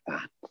like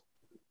that,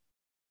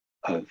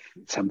 of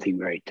something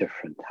very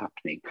different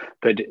happening.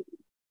 But,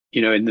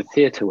 you know, in the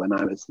theatre, when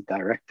I was the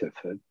director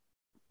for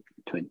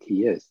 20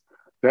 years,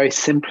 very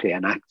simply,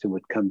 an actor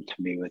would come to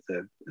me with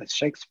a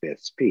Shakespeare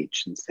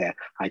speech and say,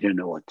 I don't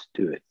know what to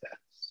do with this.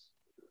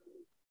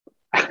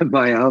 And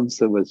my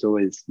answer was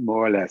always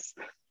more or less,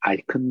 I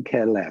couldn't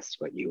care less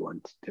what you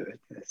want to do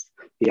with this.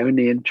 The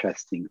only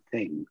interesting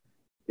thing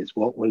is,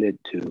 what will it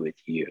do with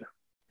you?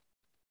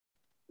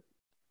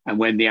 And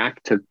when the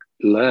actor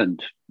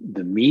learned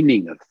the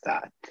meaning of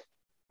that,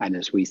 and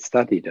as we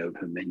studied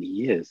over many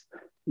years,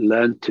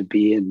 learned to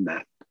be in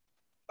that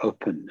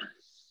openness,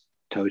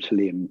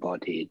 totally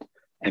embodied,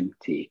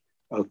 empty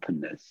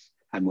openness,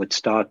 and would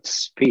start to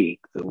speak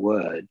the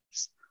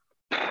words,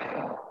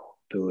 there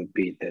would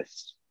be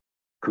this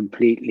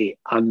completely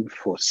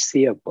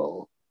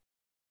unforeseeable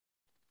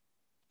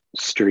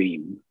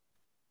stream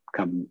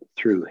come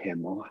through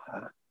him or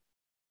her.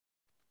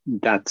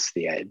 That's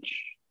the edge.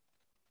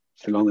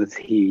 So long as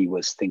he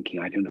was thinking,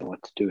 I don't know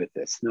what to do with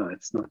this. No,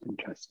 it's not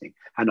interesting.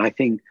 And I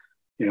think,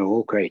 you know,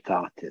 all great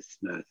artists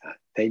know that.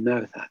 They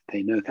know that.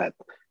 They know that,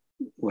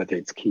 whether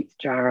it's Keith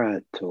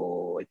Jarrett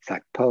or it's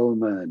Zach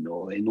Pullman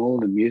or in all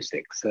the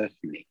music,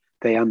 certainly,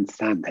 they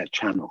understand their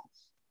channels.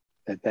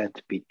 They're there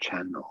to be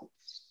channels.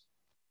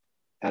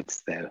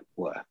 That's their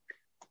work.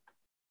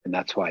 And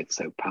that's why it's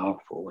so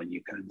powerful when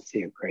you go and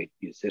see a great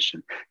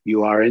musician.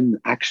 You are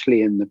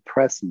actually in the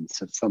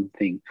presence of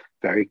something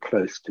very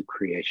close to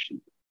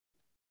creation.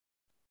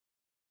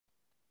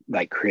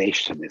 Like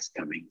creation is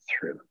coming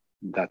through.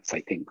 That's,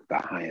 I think,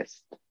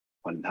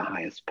 one of the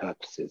highest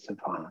purposes of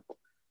art.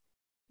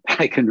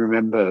 I can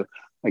remember,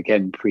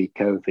 again,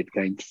 pre-COVID,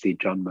 going to see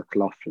John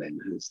McLaughlin,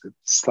 who's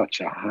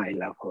such a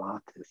high-level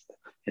artist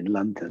in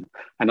London.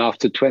 And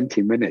after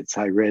 20 minutes,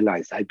 I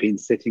realized I'd been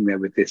sitting there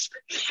with this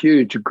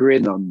huge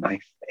grin on my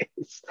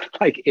face,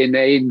 like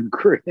inane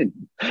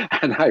grin.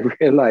 And I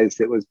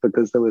realized it was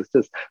because there was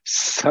just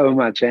so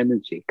much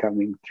energy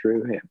coming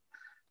through him.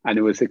 And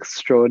it was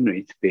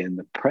extraordinary to be in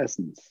the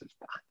presence of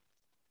that.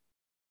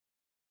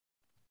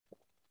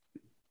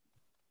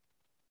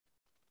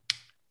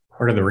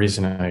 Part of the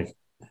reason I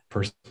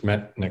first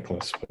met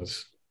Nicholas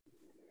was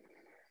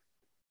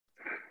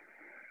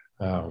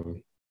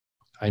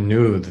I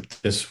knew that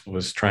this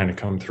was trying to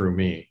come through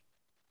me,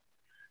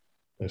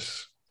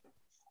 this,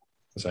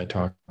 as I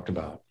talked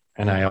about.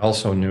 And I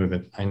also knew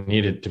that I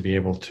needed to be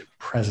able to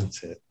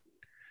presence it,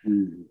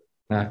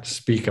 not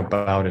speak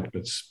about it,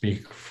 but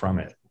speak from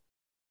it.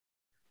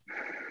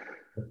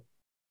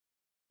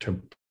 To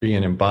be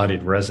an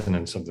embodied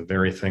resonance of the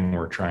very thing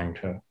we're trying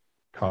to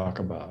talk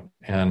about.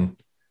 And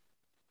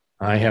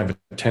I have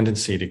a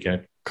tendency to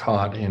get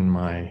caught in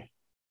my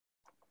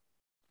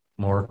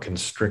more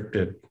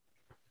constricted,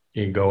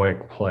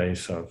 egoic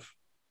place of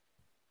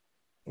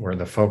where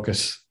the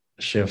focus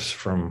shifts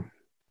from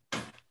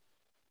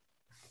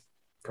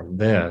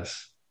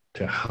this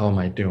to how am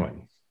I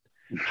doing?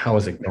 How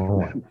is it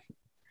going?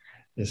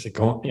 Is it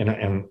going, you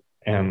know,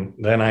 and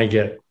then I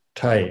get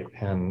tight,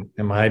 and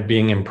am I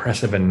being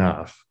impressive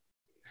enough?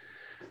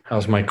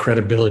 How's my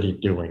credibility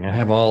doing? I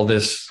have all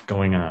this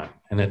going on,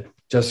 and it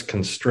just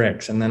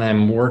constricts. And then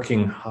I'm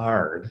working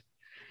hard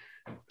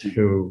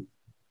to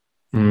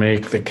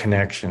make the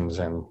connections,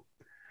 and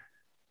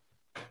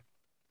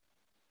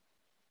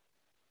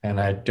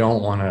I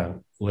don't want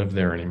to live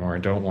there anymore. I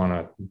don't want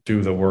to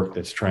do the work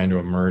that's trying to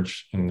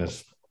emerge in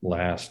this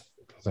last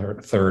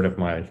third of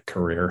my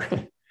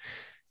career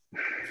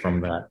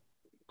from that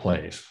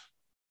place.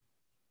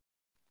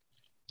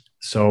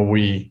 So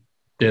we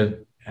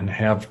did and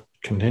have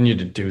continued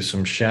to do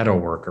some shadow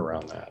work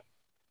around that.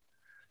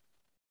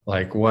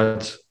 Like,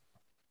 what's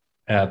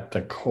at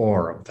the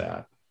core of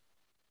that?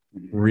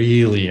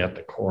 Really at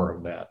the core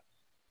of that.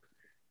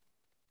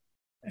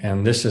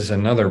 And this is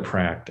another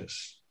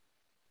practice.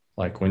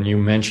 Like when you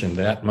mentioned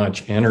that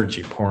much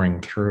energy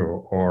pouring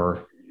through,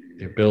 or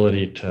the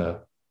ability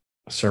to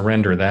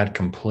surrender that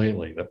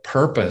completely, the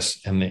purpose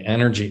and the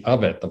energy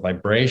of it, the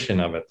vibration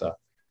of it, the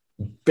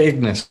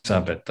bigness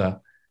of it,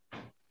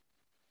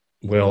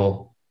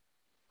 will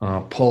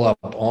pull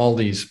up all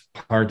these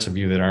parts of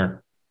you that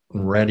aren't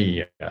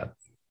ready yet,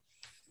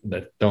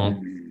 that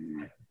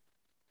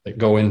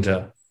go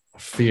into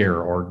fear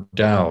or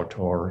doubt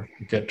or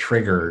get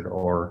triggered,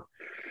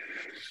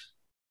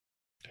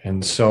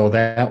 and so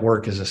that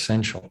work is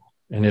essential.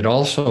 And it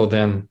also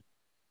then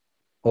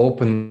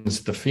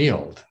opens the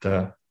field,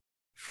 the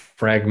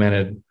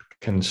fragmented,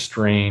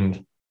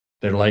 constrained,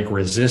 they're like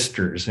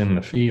resistors in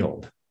the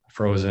field,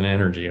 frozen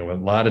energy. A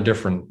lot of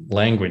different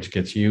language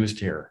gets used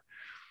here.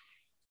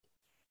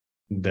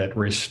 that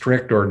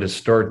restrict or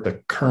distort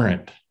the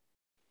current,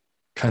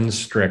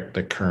 constrict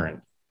the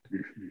current.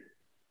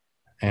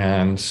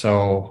 And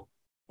so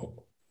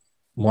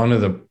one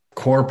of the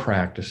core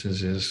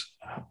practices is,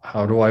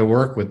 how do I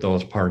work with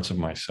those parts of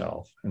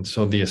myself? And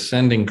so the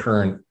ascending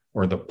current,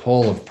 or the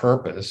pull of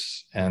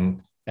purpose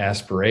and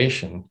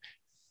aspiration,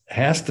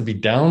 has to be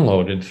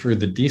downloaded through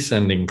the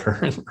descending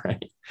current,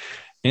 right,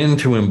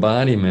 into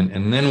embodiment.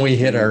 And then we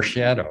hit our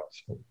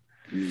shadows.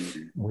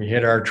 We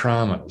hit our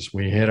traumas.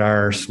 We hit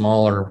our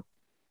smaller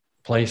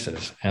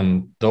places.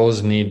 And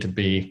those need to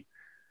be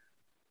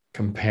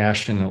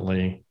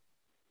compassionately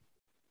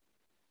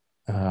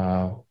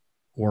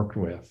worked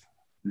with.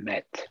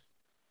 Met,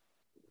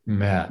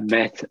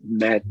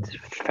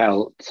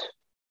 felt,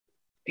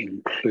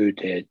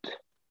 included,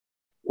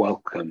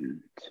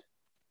 welcomed.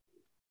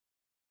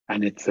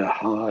 And it's a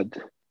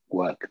hard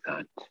work,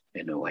 that,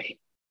 in a way.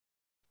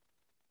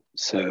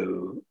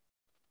 So,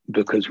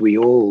 because we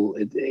all,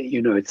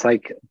 it's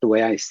like, the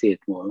way I see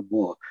it more and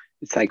more,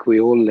 it's like we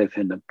all live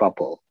in a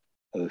bubble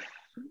of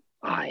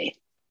I.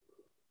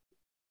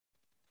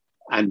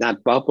 And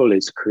that bubble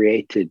is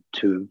created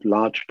to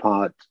large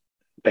part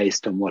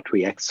based on what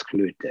we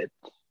excluded,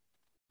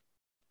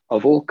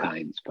 of all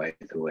kinds, by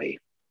the way.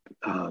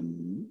 A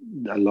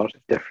lot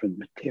of different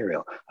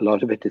material. A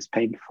lot of it is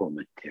painful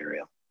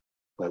material,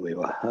 where we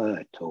were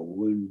hurt or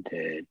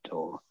wounded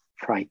or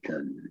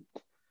frightened.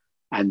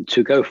 And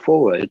to go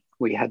forward,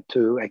 we had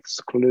to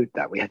exclude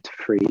that. We had to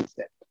freeze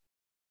it.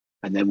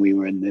 And then we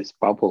were in this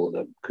bubble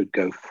that could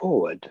go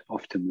forward,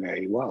 often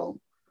very well.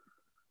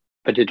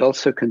 But it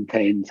also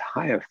contains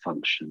higher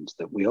functions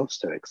that we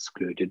also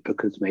excluded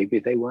because maybe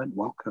they weren't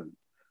welcome.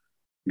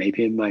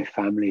 Maybe in my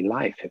family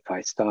life, if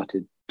I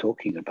started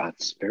talking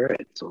about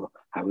spirits, or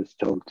I was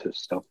told to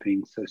stop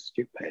being so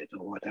stupid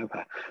or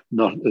whatever,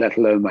 not let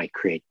alone my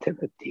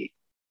creativity.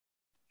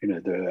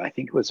 I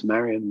think it was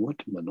Marion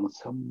Woodman or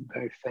some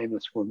very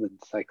famous woman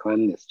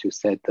psychoanalyst who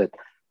said that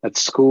at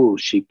school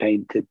she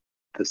painted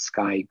the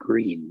sky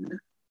green,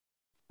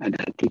 and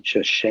her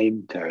teacher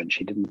shamed her and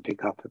she didn't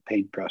pick up a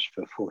paintbrush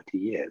for 40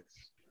 years.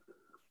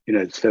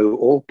 So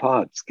all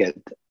parts get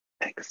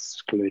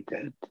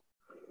excluded.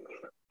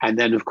 And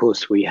then, of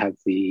course, we have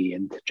the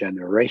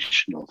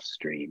intergenerational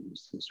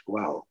streams as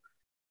well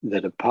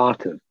that are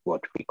part of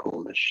what we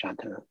call the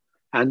shadow,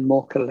 and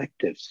more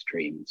collective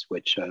streams,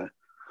 which are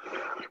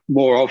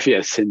more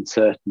obvious in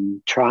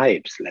certain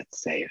tribes.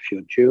 Let's say if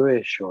you're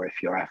Jewish or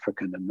if you're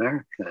African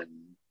American,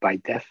 by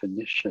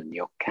definition,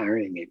 you're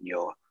carrying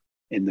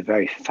in the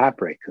very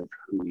fabric of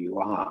who you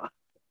are,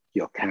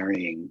 you're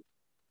carrying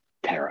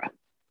terror,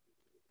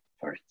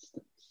 for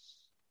instance.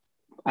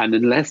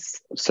 And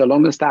so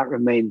long as that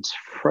remains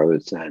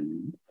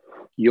frozen,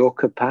 your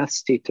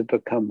capacity to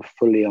become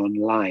fully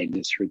online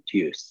is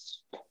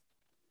reduced.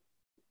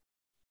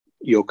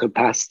 Your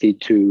capacity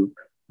to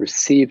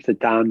receive the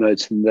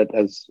downloads, and that,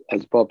 as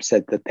Bob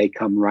said, that they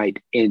come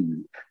right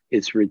in,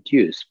 is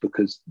reduced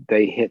because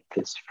they hit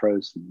these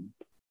frozen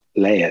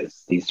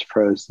layers.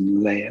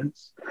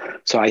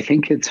 So I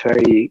think it's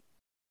very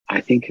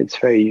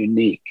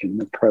unique in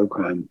the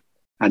program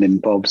and in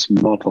Bob's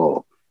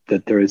model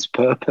that there is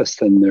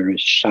purpose and there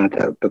is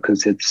shadow,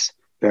 because it's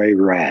very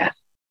rare.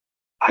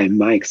 In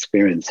my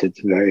experience, it's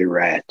very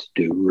rare to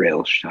do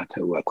real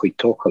shadow work. We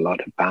talk a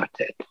lot about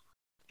it,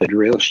 but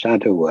real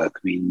shadow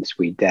work means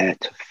we dare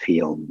to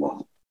feel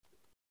more.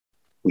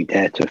 We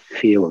dare to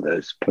feel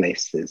those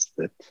places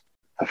that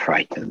are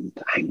frightened,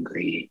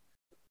 angry,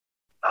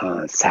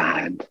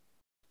 sad.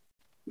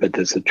 But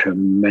there's a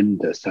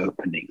tremendous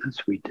opening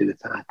as we do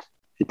that.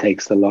 It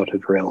takes a lot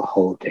of real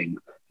holding,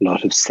 a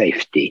lot of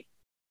safety.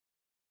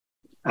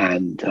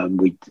 And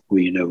we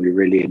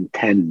really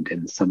intend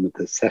in some of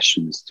the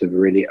sessions to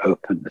really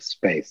open the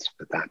space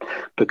for that.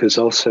 Because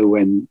also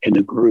when in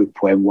a group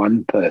where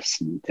one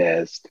person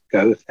dares to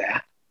go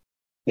there,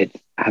 it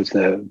has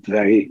a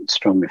very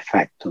strong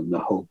effect on the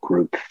whole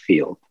group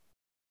field.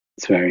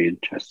 It's very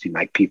interesting.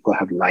 Like people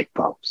have light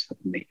bulbs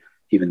suddenly,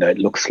 even though it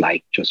looks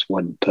like just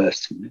one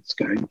person. It's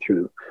going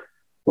through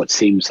what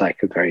seems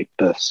like a very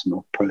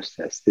personal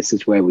process. This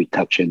is where we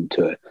touch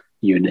into a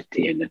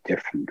unity in a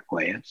different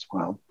way as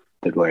well.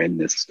 That we're in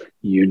this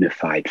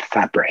unified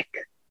fabric.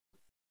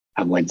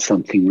 And when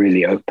something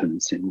really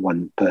opens in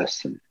one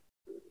person,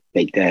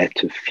 they dare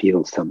to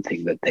feel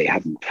something that they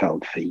haven't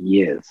felt for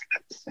years,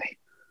 let's say.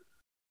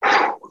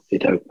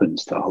 It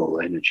opens the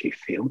whole energy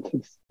field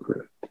of the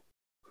group.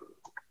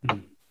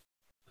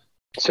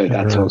 So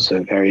that's also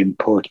a very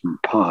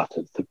important part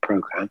of the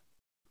program.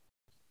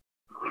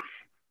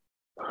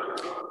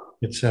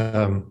 It's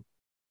the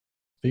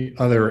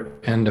other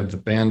end of the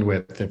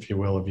bandwidth, if you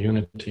will, of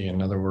unity. In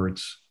other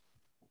words,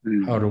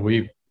 how do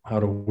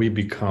we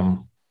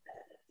become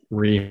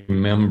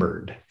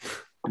remembered,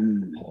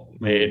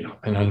 made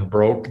and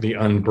the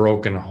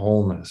unbroken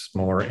wholeness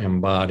more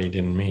embodied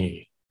in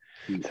me?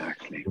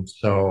 Exactly. And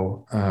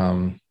so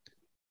and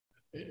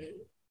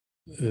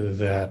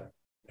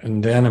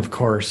then of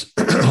course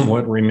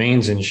what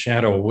remains in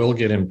shadow will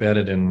get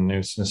embedded in the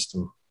new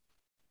system.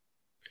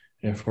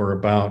 if we're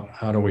about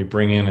how do we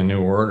bring in a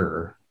new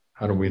order,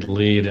 how do we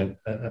lead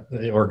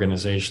the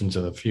organizations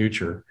of the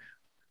future,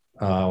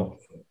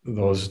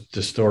 those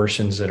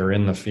distortions that are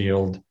in the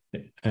field,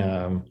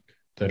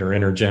 that are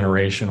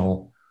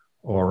intergenerational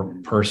or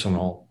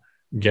personal,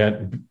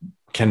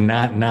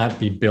 cannot not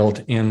be built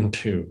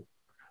into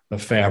the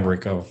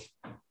fabric of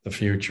the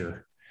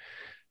future.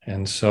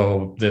 And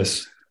so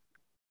this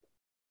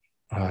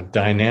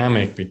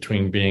dynamic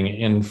between being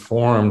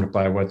informed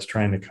by what's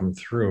trying to come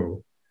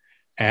through,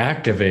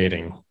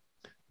 activating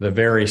the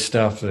very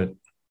stuff that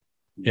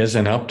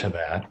isn't up to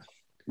that,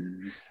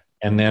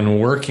 and then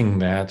working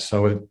that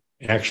so it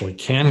actually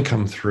can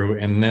come through,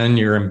 and then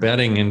you're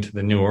embedding into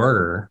the new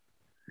order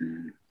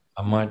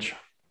a much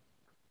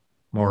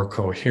more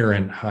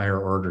coherent, higher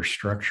order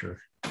structure.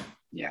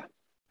 Yeah.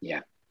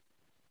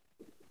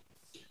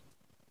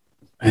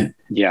 And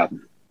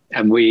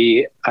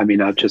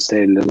I'll just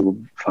say a little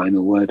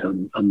final word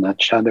on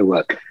that shadow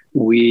work.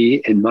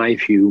 We, in my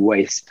view,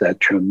 waste a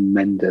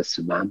tremendous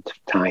amount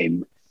of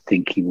time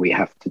thinking we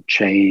have to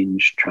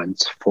change,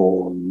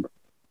 transform,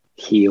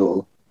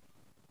 heal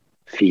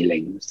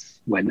feelings,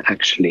 when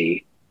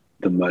actually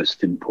the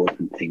most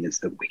important thing is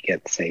that we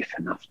get safe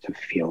enough to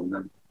feel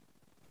them.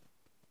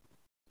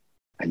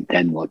 And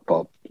then what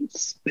Bob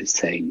is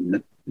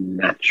saying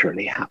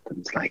naturally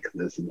happens, like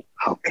there's an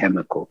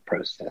alchemical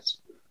process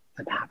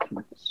that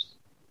happens.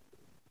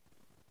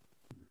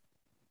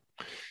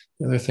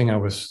 The other thing I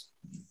was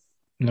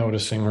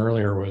noticing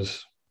earlier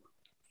was,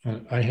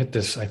 I hit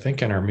this, I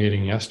think, in our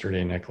meeting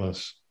yesterday,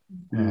 Nicholas.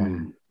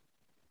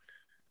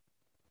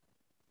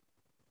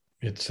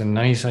 It's a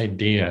nice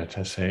idea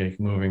to say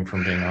moving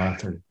from being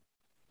authored,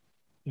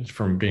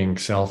 from being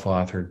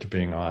self-authored to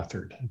being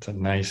authored. It's a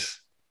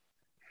nice,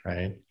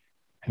 right?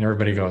 And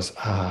everybody goes,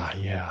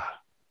 yeah.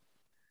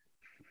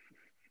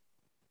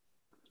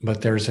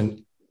 But there's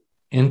an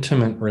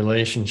intimate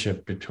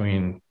relationship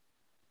between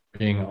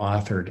being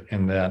authored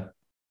and that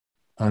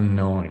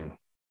unknowing.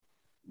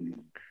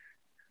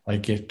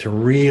 Like, to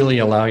really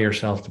allow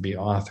yourself to be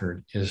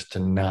authored is to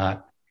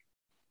not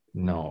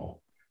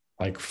know.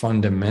 Like,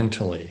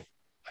 fundamentally,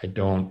 I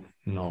don't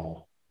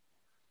know.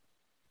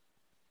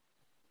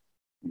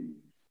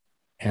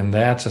 And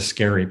that's a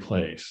scary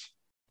place,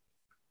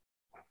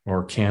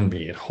 or can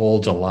be. It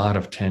holds a lot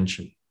of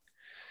tension.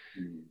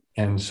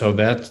 And so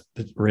that's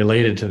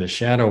related to the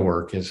shadow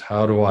work, is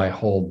how do I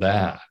hold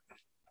that?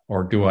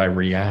 Or do I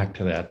react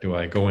to that? Do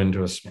I go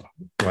into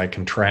do I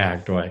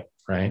contract?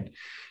 Right?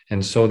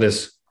 And so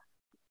this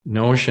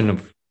notion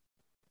of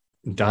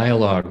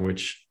dialogue,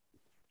 which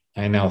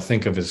I now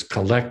think of as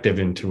collective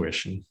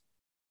intuition,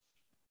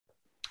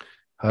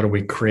 how do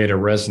we create a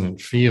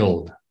resonant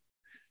field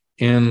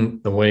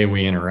in the way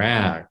we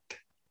interact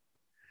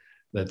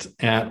that's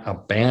at a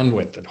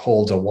bandwidth that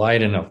holds a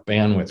wide enough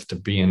bandwidth to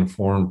be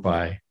informed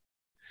by?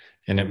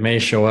 And it may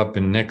show up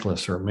in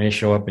Nicholas, or it may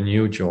show up in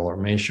you, Joel, or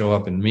it may show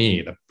up in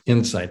me, the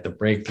insight, the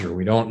breakthrough.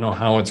 We don't know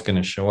how it's going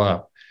to show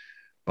up,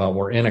 but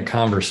we're in a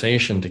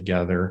conversation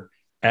together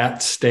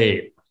at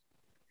state,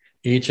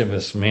 each of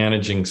us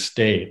managing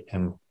state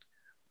and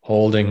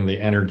holding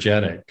the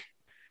energetic.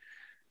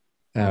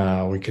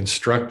 We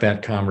construct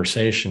that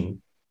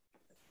conversation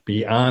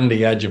beyond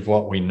the edge of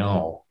what we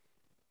know,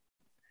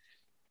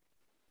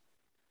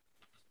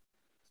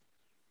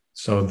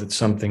 so that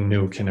something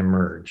new can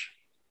emerge.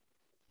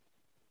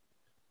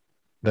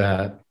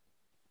 That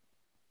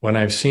when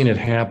I've seen it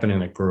happen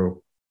in a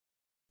group,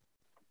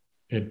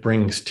 it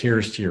brings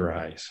tears to your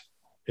eyes.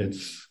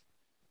 It's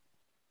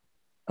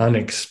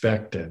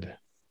unexpected.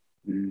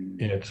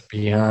 It's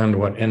beyond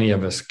what any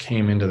of us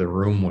came into the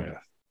room with.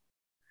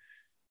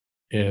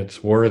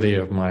 It's worthy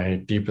of my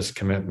deepest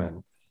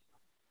commitment.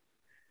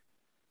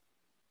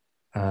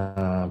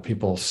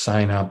 People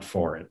sign up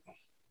for it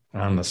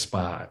on the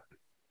spot.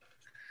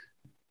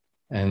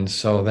 And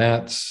so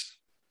that's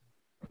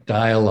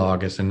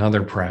dialogue is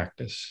another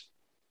practice.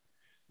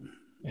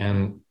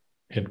 And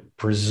it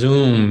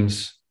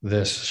presumes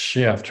this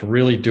shift. To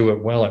really do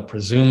it well, it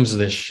presumes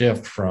this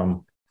shift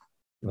from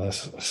the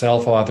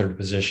self-authored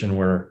position,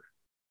 where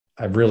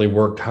I've really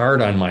worked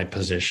hard on my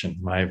position,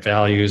 my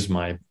values,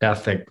 my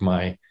ethic,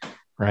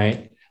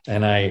 right?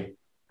 And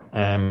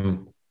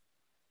I'm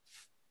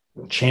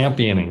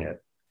championing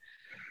it,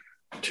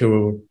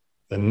 to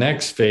the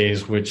next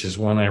phase, which is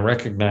when I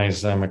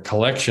recognize I'm a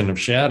collection of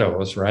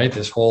shadows, right?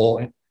 This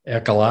whole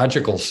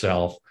ecological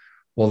self.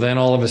 Well, then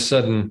all of a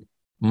sudden,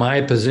 my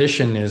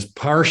position is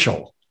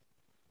partial,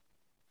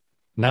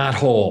 not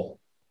whole.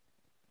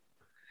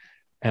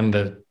 And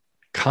the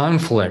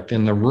conflict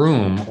in the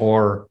room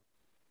or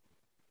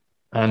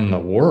on the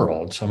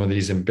world, some of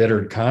these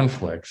embittered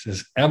conflicts,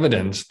 is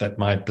evidence that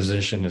my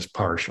position is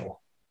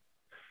partial.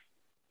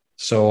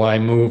 So I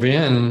move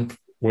in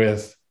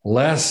with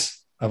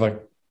less of a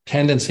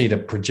tendency to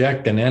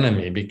project an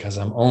enemy because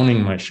I'm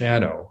owning my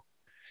shadow.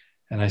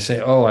 And I say,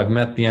 oh, I've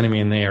met the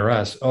enemy and they are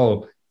us.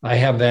 Oh, I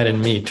have that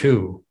in me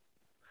too.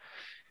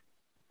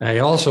 I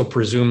also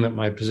presume that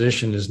my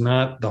position is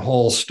not the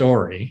whole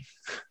story.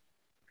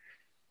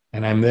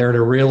 and I'm there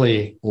to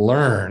really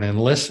learn and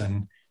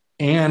listen.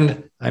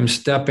 And I'm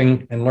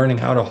stepping and learning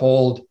how to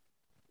hold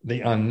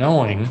the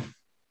unknowing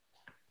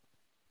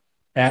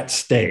at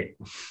state.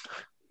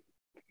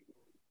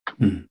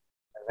 And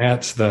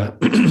that's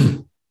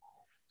the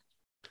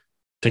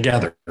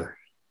together.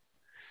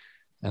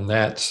 And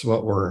that's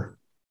what we're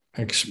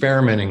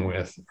experimenting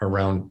with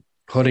around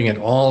putting it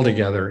all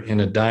together in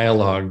a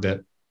dialogue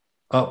that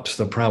ups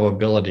the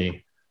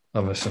probability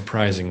of a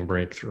surprising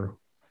breakthrough.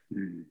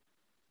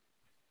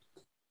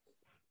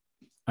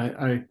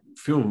 I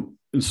feel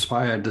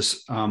inspired.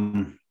 There's a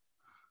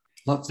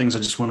lot of things I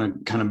just want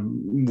to kind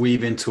of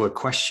weave into a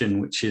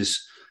question, which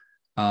is,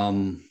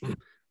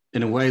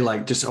 in a way,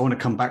 like just I want to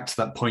come back to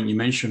that point you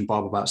mentioned,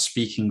 Bob, about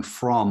speaking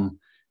from,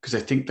 because I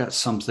think that's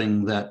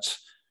something that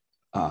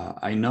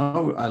I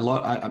know a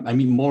lot. I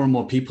meet more and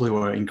more people who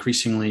are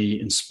increasingly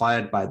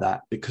inspired by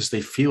that because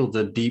they feel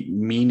the deep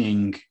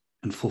meaning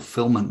and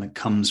fulfillment that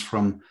comes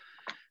from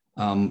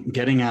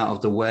getting out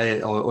of the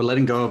way or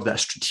letting go of that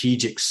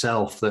strategic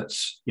self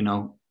that's,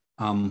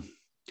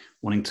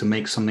 wanting to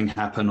make something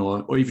happen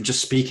or even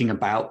just speaking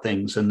about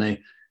things. And they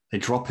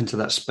drop into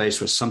that space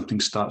where something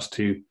starts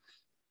to,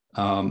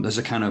 there's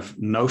a kind of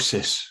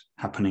gnosis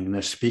happening and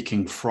they're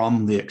speaking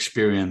from the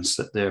experience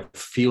that they're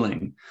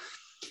feeling.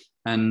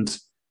 And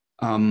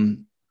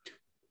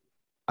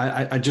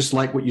I just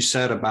like what you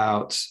said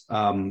about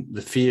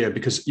the fear,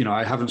 because,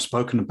 I haven't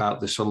spoken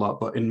about this a lot,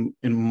 but in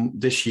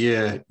this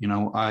year,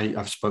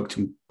 I've spoke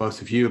to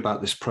both of you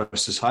about this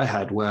process I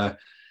had where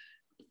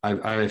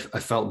I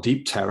felt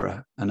deep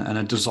terror and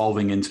a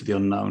dissolving into the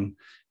unknown.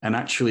 And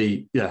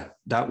actually,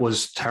 that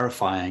was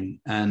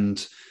terrifying.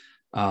 And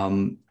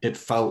it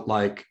felt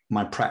like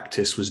my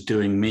practice was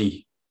doing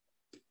me.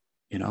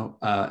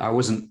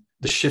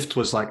 The shift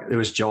was like, it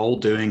was Joel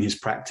doing his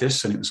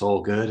practice and it was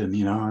all good. And,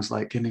 I was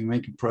like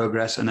making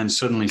progress. And then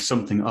suddenly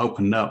something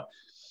opened up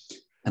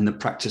and the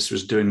practice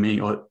was doing me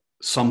or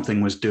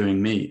something was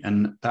doing me.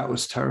 And that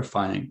was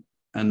terrifying.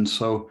 And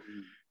so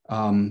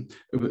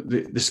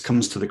this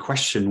comes to the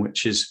question,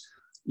 which is,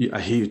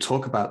 I hear you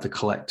talk about the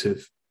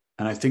collective.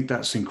 And I think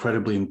that's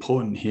incredibly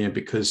important here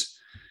because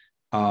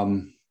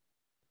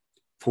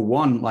for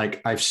one,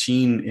 like I've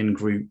seen in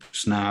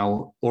groups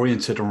now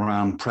oriented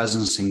around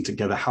presencing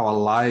together, how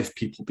alive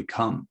people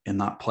become in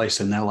that place.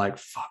 And they're like,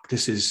 fuck,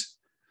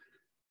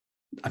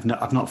 I've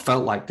not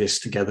felt like this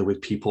together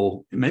with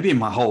people, maybe in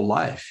my whole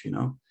life,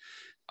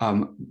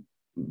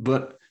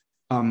 But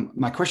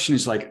my question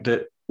is like,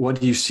 what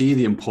do you see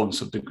the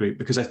importance of the group?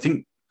 Because I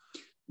think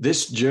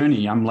this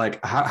journey, I'm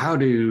like, how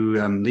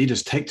do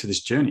leaders take to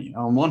this journey?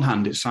 On one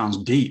hand, it sounds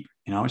deep,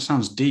 it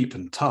sounds deep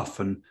and tough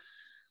and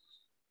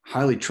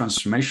highly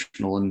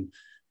transformational and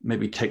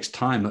maybe takes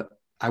time. But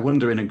I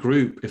wonder in a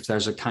group if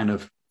there's a kind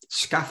of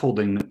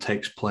scaffolding that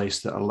takes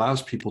place that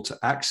allows people to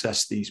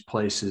access these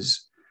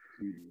places,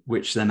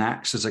 which then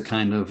acts as a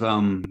kind of,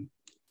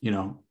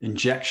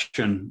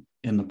 injection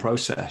in the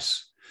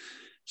process.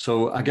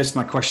 So I guess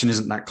my question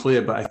isn't that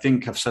clear, but I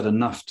think I've said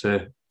enough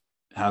to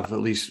have at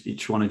least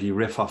each one of you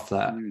riff off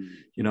that.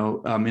 In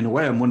a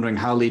way, I'm wondering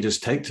how leaders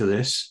take to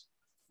this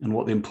and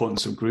what the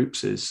importance of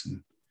groups is.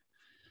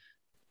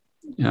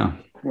 Yeah.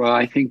 Well,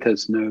 I think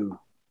there's no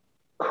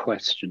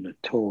question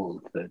at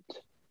all that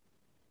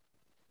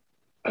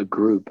a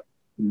group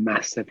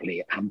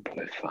massively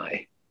amplify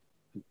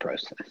the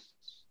process.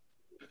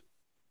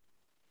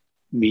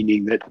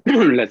 Meaning that,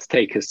 let's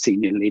take a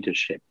senior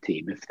leadership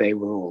team. If they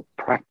were all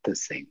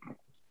practicing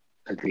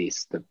at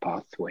least the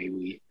pathway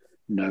we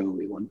know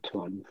we want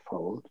to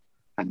unfold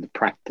and the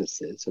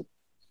practices of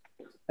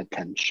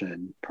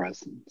attention,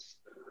 presence,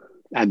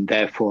 and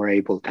therefore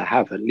able to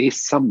have at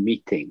least some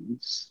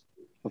meetings.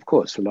 Of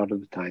course, a lot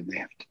of the time they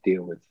have to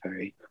deal with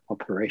very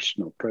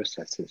operational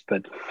processes,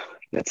 but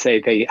let's say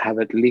they have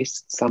at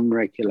least some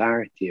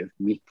regularity of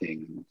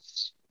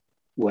meetings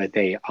where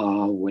they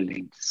are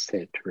willing to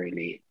sit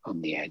really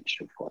on the edge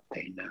of what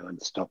they know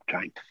and stop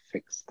trying to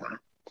fix that.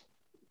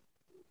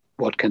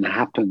 What can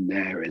happen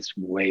there is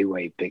way,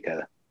 way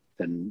bigger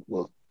than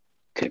will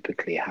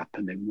typically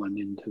happen in one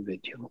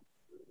individual.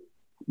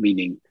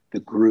 Meaning the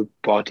group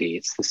body,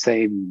 it's the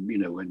same,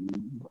 when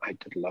I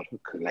did a lot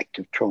of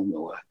collective trauma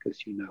work,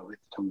 as you know, with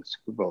Thomas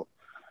Hübl,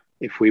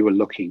 if we were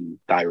looking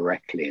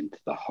directly into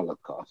the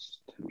Holocaust,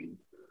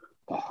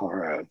 the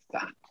horror of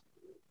that,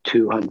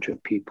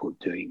 200 people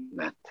doing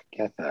that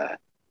together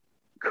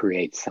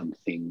creates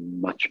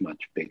something much,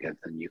 much bigger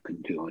than you can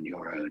do on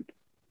your own.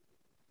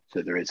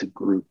 So there is a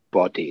group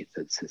body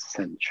that's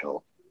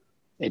essential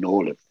in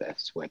all of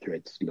this, whether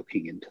it's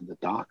looking into the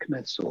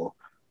darkness or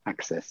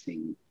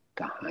accessing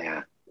the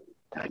higher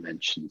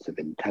dimensions of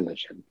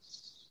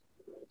intelligence.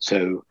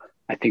 So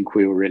I think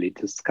we will really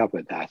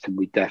discover that, and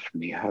we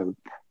definitely hope,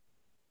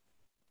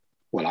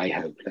 well, I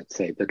hope, let's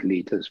say, that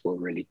leaders will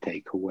really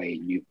take away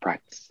new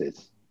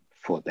practices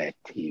for their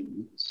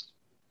teams.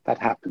 That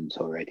happens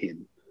already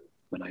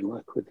when I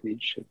work with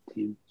leadership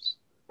teams,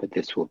 but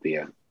this will be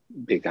a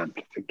big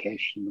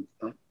amplification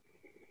of that.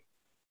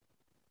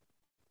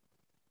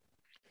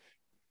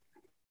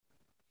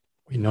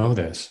 We know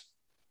this.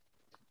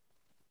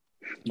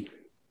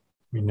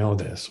 We know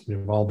this.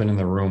 We've all been in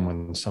the room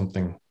when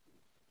something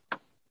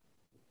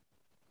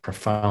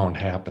profound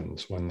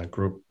happens, when the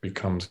group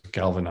becomes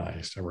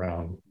galvanized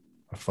around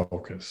a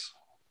focus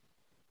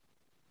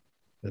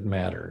that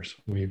matters.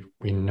 We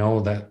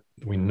know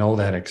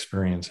that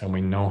experience, and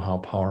we know how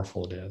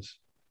powerful it is.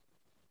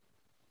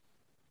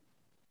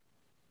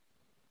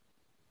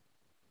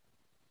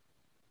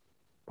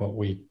 What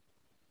we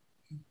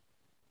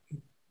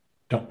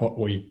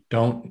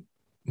don't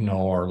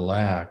know or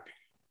lack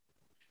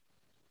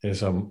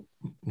is a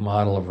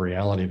model of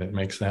reality that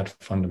makes that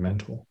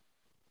fundamental.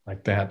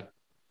 Like, that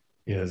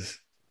is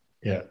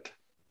it.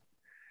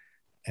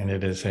 And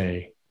it is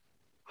a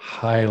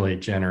highly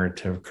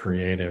generative,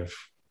 creative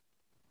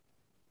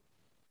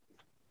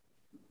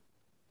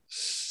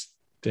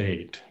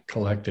state,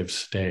 collective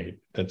state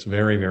that's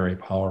very, very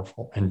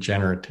powerful and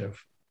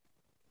generative.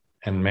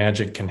 And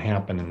magic can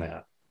happen in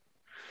that.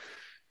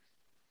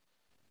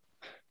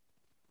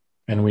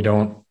 And we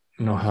don't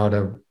know how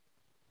to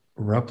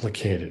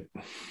replicate it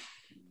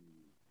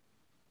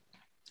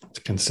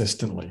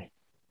consistently.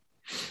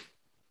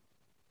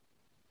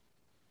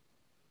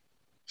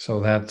 So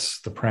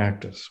that's the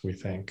practice, we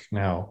think.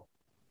 Now,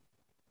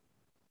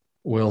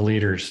 will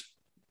leaders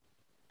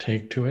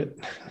take to it?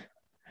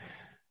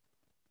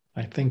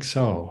 I think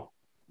so.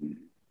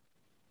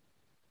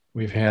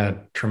 We've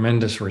had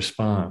tremendous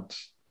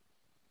response.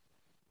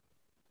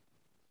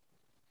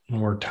 And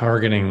we're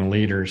targeting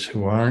leaders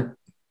who aren't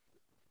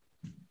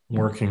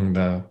working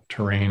the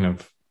terrain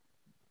of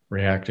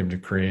reactive to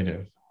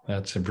creative.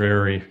 That's a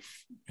very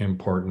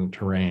important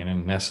terrain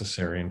and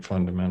necessary and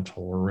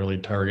fundamental. We're really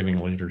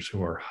targeting leaders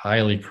who are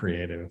highly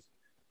creative,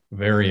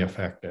 very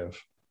effective,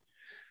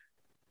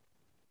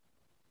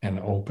 and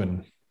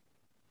open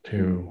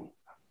to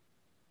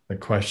the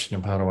question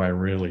of, how do I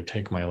really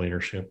take my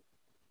leadership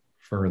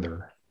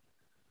further?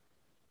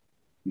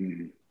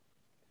 Mm-hmm.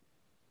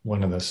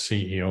 One of the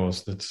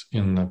CEOs that's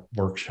in the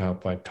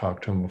workshop, I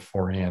talked to him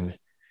beforehand.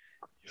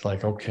 He's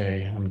like,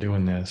 okay, I'm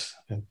doing this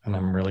and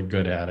I'm really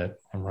good at it.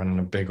 I'm running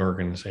a big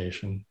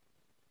organization.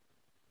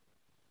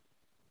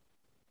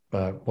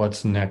 But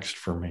what's next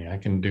for me? I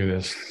can do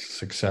this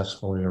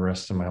successfully the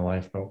rest of my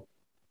life, but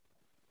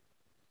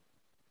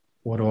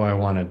what do I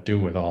want to do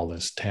with all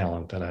this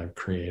talent that I've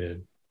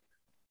created?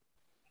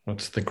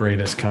 What's the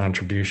greatest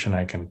contribution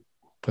I can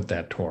put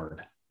that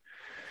toward?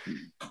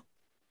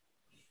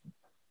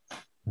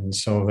 And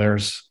so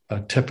there's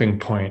a tipping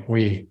point.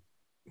 We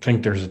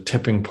think there's a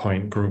tipping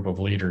point group of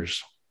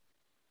leaders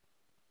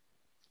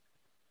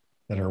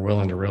that are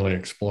willing to really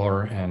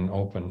explore and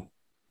open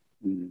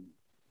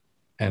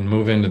and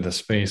move into the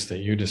space that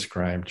you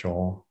described,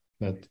 Joel.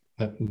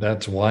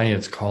 That's why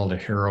it's called a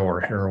hero or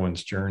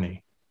heroine's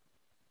journey.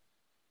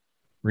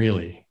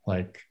 Really,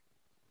 like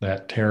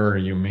that terror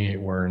you meet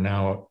where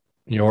now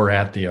you're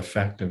at the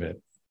effect of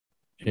it.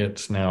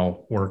 It's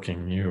now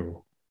working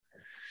you.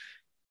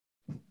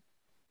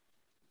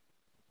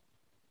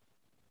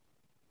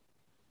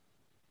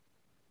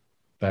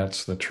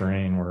 That's the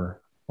terrain we're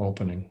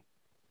opening.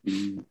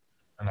 And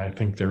I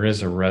think there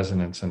is a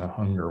resonance and a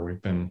hunger.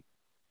 We've been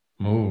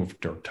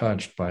moved or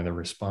touched by the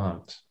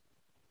response.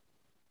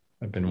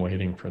 I've been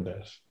waiting for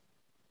this.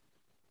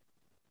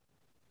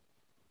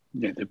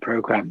 Yeah, the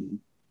program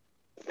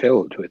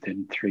filled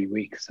within 3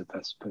 weeks of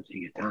us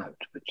putting it out,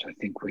 which I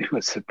think we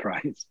were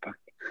surprised by,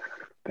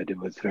 but it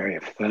was very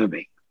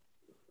affirming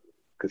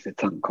because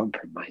it's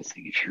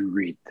uncompromising if you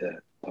read the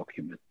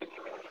document.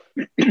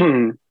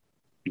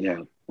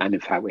 Yeah, and in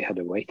fact we had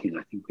a waiting.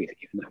 I think we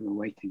even have a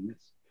waiting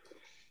list.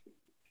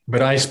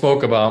 But I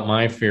spoke about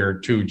my fear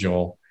too,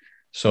 Joel.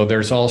 So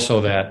there's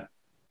also that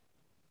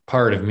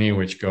part of me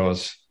which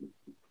goes,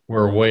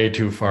 we're way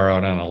too far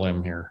out on a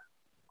limb here.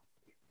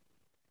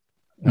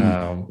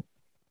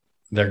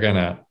 They're going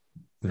to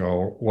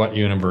go, what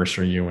universe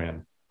are you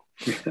in?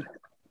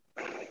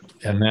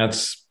 And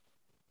that's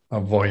a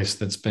voice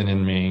that's been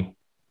in me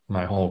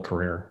my whole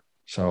career.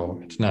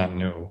 So it's not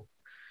new.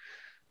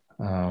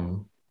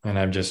 And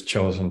I've just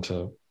chosen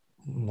to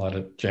let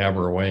it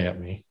jabber away at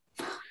me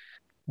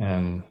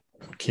and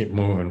keep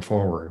moving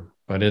forward.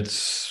 But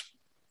it's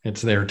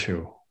there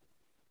too.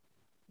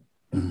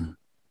 Mm.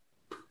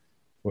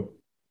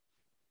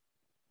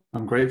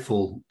 I'm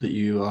grateful that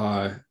you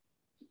are,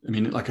 I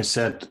mean, like I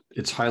said,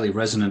 it's highly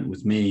resonant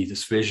with me,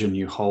 this vision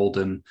you hold,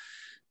 and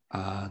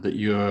that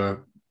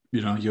you're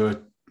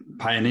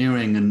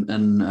pioneering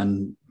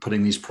and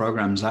putting these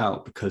programs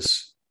out,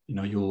 because,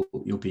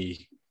 you'll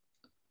be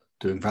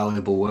doing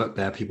valuable work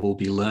there. People will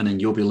be learning,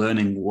 you'll be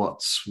learning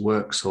what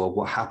works or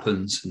what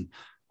happens and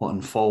what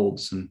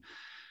unfolds. And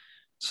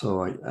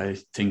so I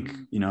think,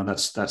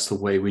 that's the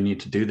way we need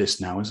to do this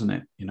now, isn't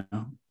it?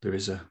 There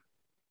is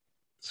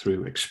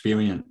through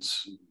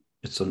experience,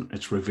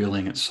 it's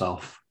revealing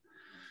itself,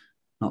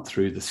 not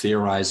through the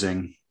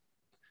theorizing.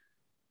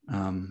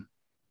 And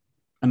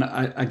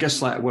I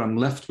guess like what I'm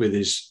left with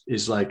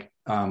is like,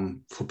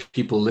 for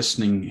people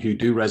listening who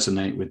do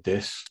resonate with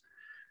this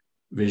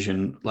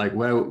vision, like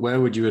where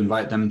would you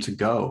invite them to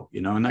go?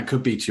 And that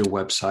could be to your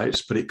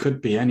websites, but it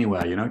could be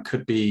anywhere. It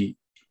could be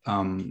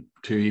to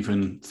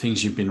even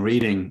things you've been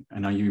reading. I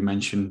know you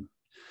mentioned,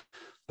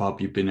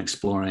 Bob, you've been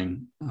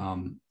exploring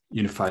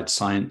unified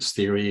science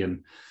theory,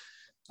 and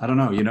I don't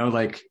know,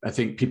 like I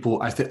think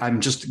people,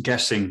 I'm just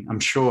guessing, I'm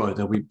sure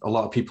there'll be a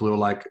lot of people who are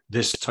like,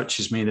 this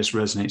touches me, this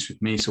resonates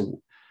with me.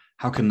 So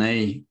how can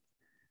they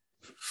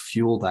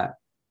fuel that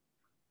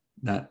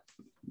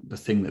the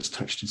thing that's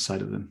touched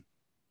inside of them?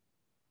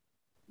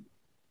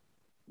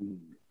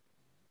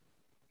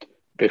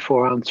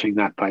 Before answering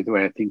that, by the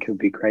way, I think it would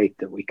be great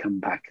that we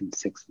come back in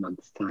 6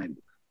 months' time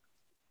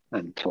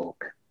and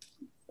talk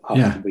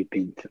after we've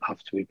been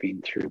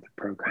through the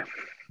program.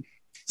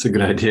 It's a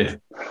good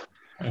idea.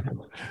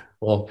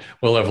 We'll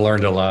have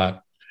learned a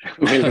lot.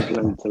 We'll have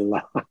learned a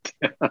lot.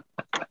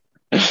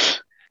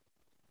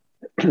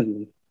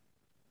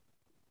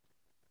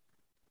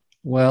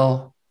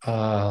 Well,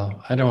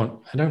 I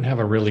don't have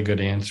a really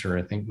good answer.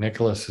 I think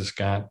Nicholas has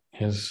got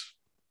his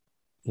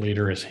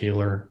Leader is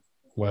Healer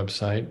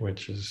website,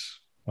 which is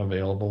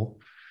available.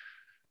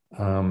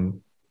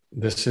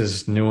 This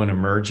is new and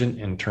emergent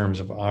in terms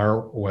of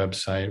our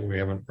website. We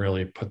haven't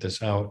really put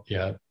this out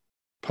yet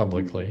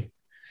publicly.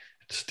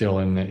 It's still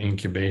in the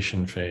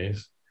incubation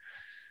phase.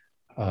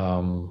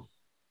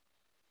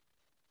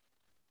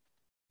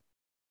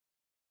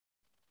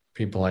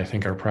 People, I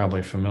think, are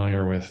probably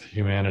familiar with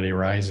Humanity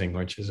Rising,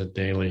 which is a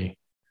daily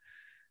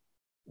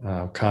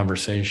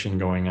conversation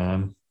going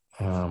on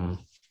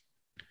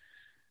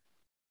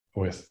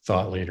with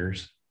thought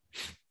leaders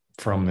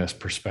from this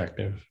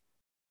perspective.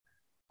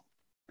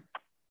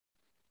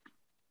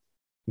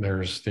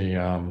 There's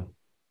the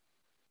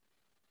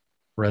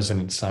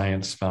Resonant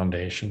Science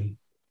Foundation,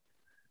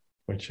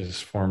 which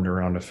is formed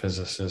around a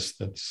physicist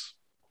that's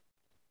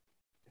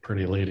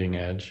pretty leading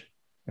edge,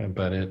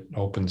 but it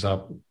opens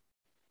up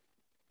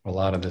a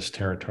lot of this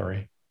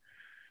territory.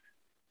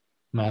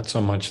 Not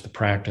so much the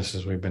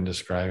practices we've been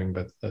describing,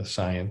 but the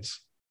science.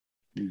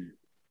 Jude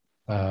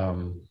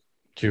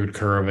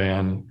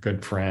Currivan,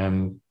 good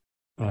friend.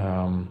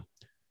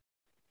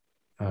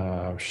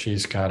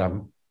 She's got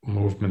a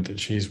movement that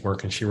she's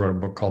working. She wrote a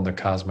book called The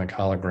Cosmic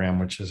Hologram,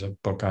 which is a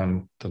book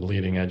on the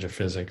leading edge of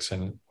physics.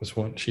 And it was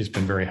she's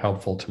been very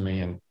helpful to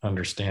me in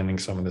understanding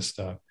some of this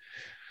stuff.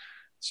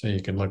 So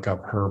you can look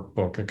up her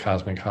book, A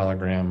Cosmic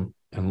Hologram,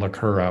 and look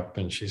her up.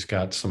 And she's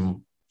got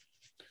some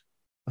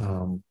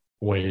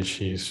ways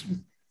she's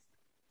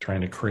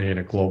trying to create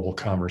a global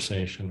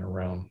conversation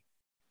around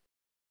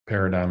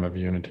paradigm of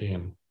unity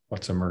and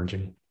what's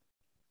emerging.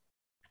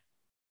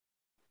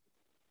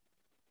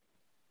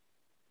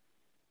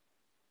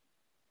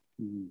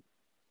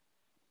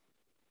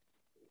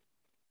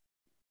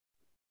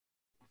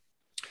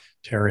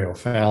 Terry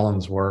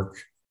O'Fallon's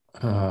work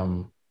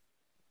on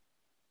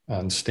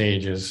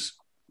stages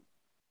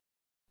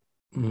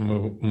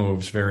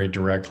moves very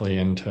directly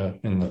into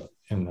the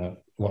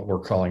what we're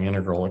calling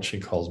integral, what she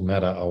calls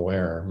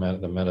meta-aware,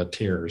 the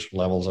meta-tiers,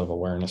 levels of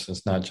awareness.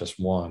 It's not just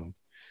one.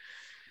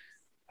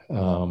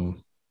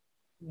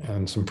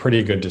 And some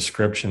pretty good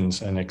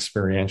descriptions and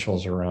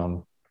experientials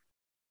around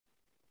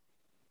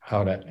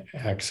how to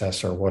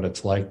access or what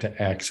it's like to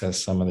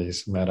access some of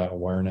these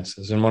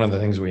meta-awarenesses. And one of the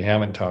things we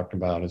haven't talked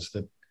about is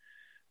that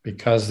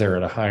because they're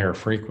at a higher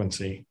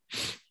frequency,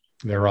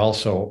 they're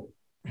also,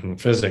 in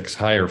physics,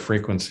 higher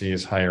frequency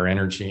is higher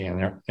energy,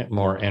 and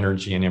more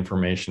energy and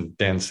information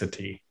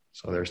density.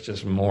 So there's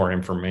just more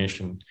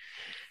information.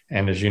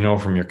 And as you know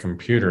from your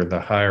computer, the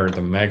higher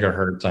the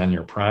megahertz on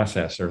your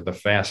processor, the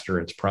faster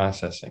it's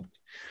processing.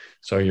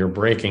 So you're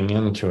breaking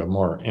into a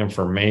more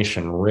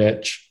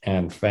information-rich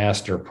and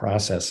faster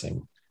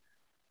processing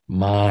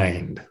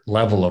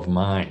level of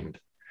mind.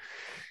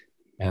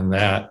 And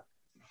that,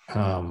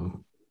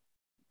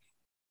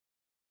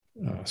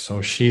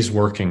 so she's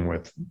working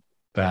with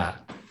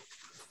that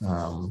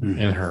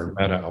in her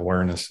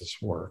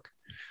meta-awarenesses work,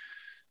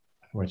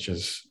 which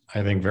is,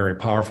 I think, very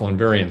powerful and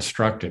very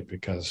instructive,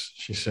 because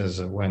she says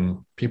that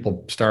when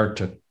people start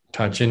to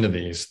touch into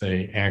these,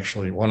 they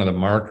actually, one of the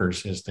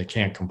markers is they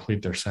can't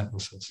complete their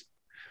sentences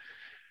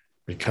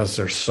because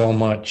there's so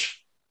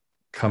much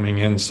coming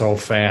in so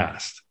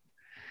fast,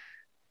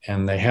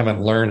 and they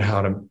haven't learned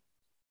how to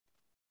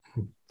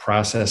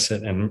process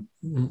it and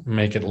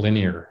make it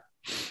linear.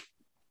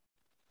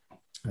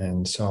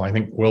 And so I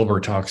think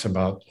Wilber talks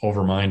about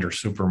overmind or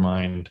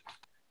supermind.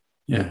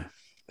 Yeah.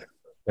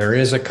 There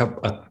is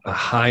a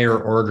higher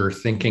order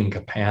thinking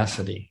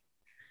capacity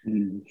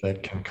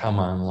that can come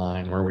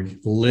online, where we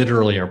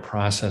literally are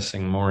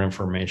processing more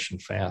information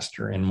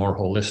faster and more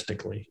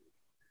holistically.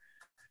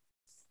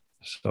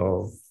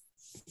 So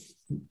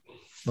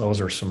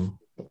those are some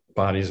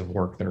bodies of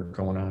work that are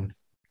going on.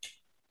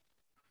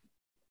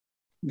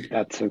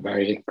 That's a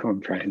very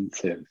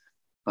comprehensive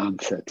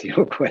answer to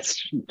your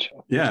question,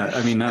 John. Yeah,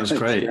 I mean, that was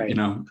great. You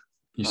know,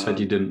 you said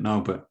you didn't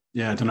know, but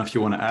yeah, I don't know if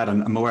you want to add.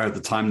 I'm aware of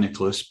the time,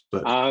 Nicholas,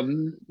 but Bob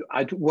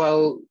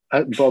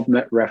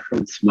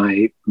referenced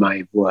my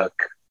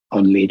work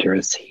on Leader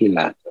as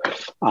Healer.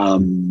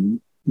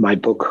 My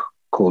book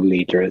called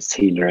Leader as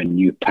Healer: A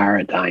New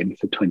Paradigm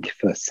for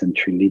 21st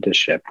Century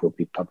Leadership will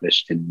be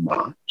published in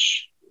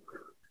March.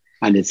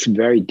 And it's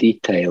very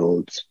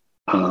detailed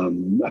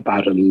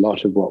about a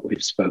lot of what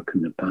we've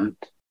spoken about.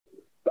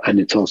 And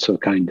it's also a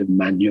kind of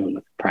manual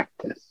of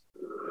practice.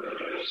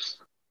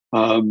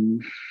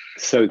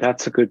 So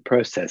that's a good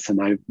process.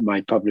 And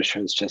my publisher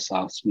has just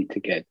asked me to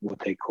get what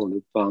they call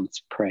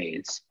advanced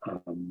praise.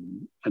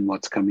 And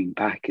what's coming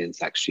back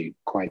is actually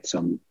quite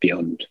some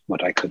beyond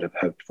what I could have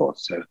hoped for.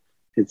 So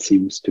it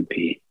seems to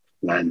be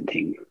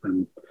landing.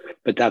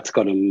 But that's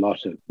got a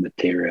lot of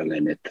material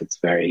in it that's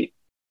very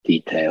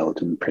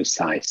detailed and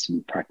precise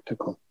and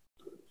practical.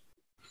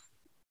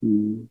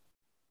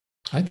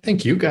 I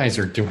think you guys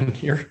are doing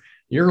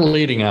you're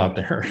leading out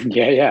there.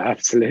 Yeah,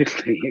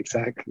 absolutely,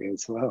 exactly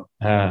as well.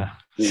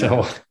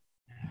 So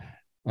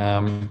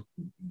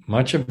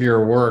much of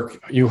your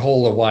work, you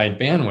hold a wide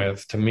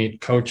bandwidth to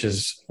meet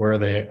coaches where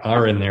they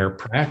are in their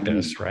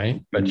practice,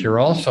 right? But you're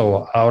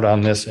also out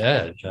on this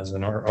edge as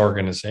an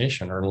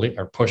organization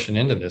or pushing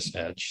into this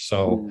edge.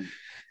 So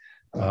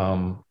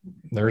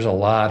there's a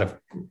lot of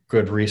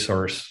good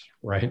resource,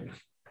 right?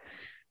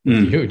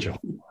 Huge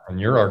on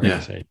your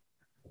organization.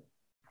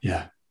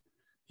 Yeah,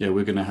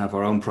 we're going to have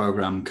our own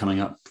program coming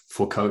up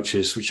for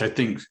coaches, which I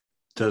think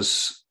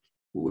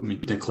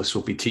Nicholas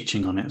will be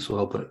teaching on it as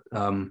well, but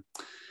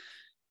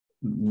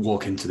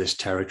walk into this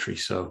territory.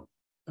 So,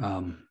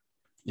 I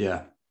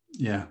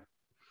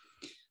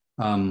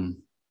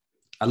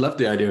love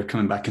the idea of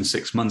coming back in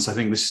 6 months. I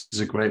think this is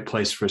a great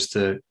place for us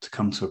to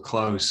come to a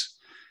close.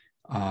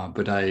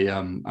 But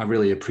I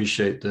really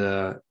appreciate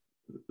the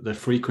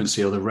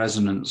frequency or the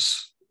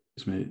resonance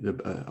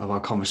of our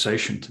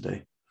conversation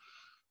today.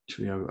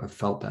 Actually, I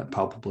felt that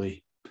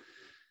palpably.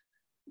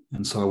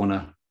 And so I want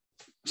to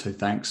say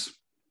thanks.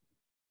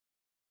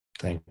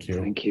 Thank you.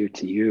 Thank you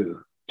to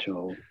you,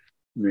 Joel.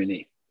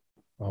 Really.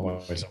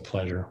 Always a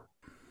pleasure.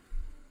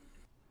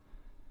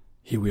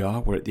 Here we are.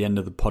 We're at the end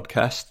of the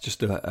podcast.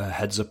 Just a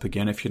heads up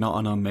again, if you're not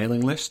on our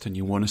mailing list and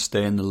you want to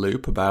stay in the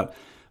loop about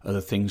other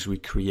things we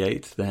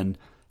create, then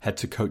head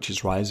to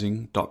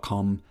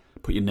coachesrising.com.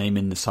 Put your name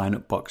in the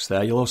sign-up box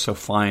there. You'll also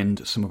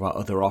find some of our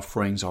other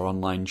offerings, our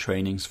online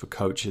trainings for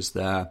coaches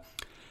there.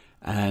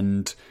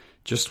 And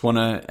just want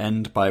to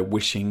end by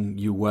wishing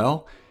you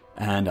well,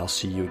 and I'll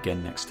see you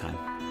again next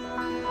time.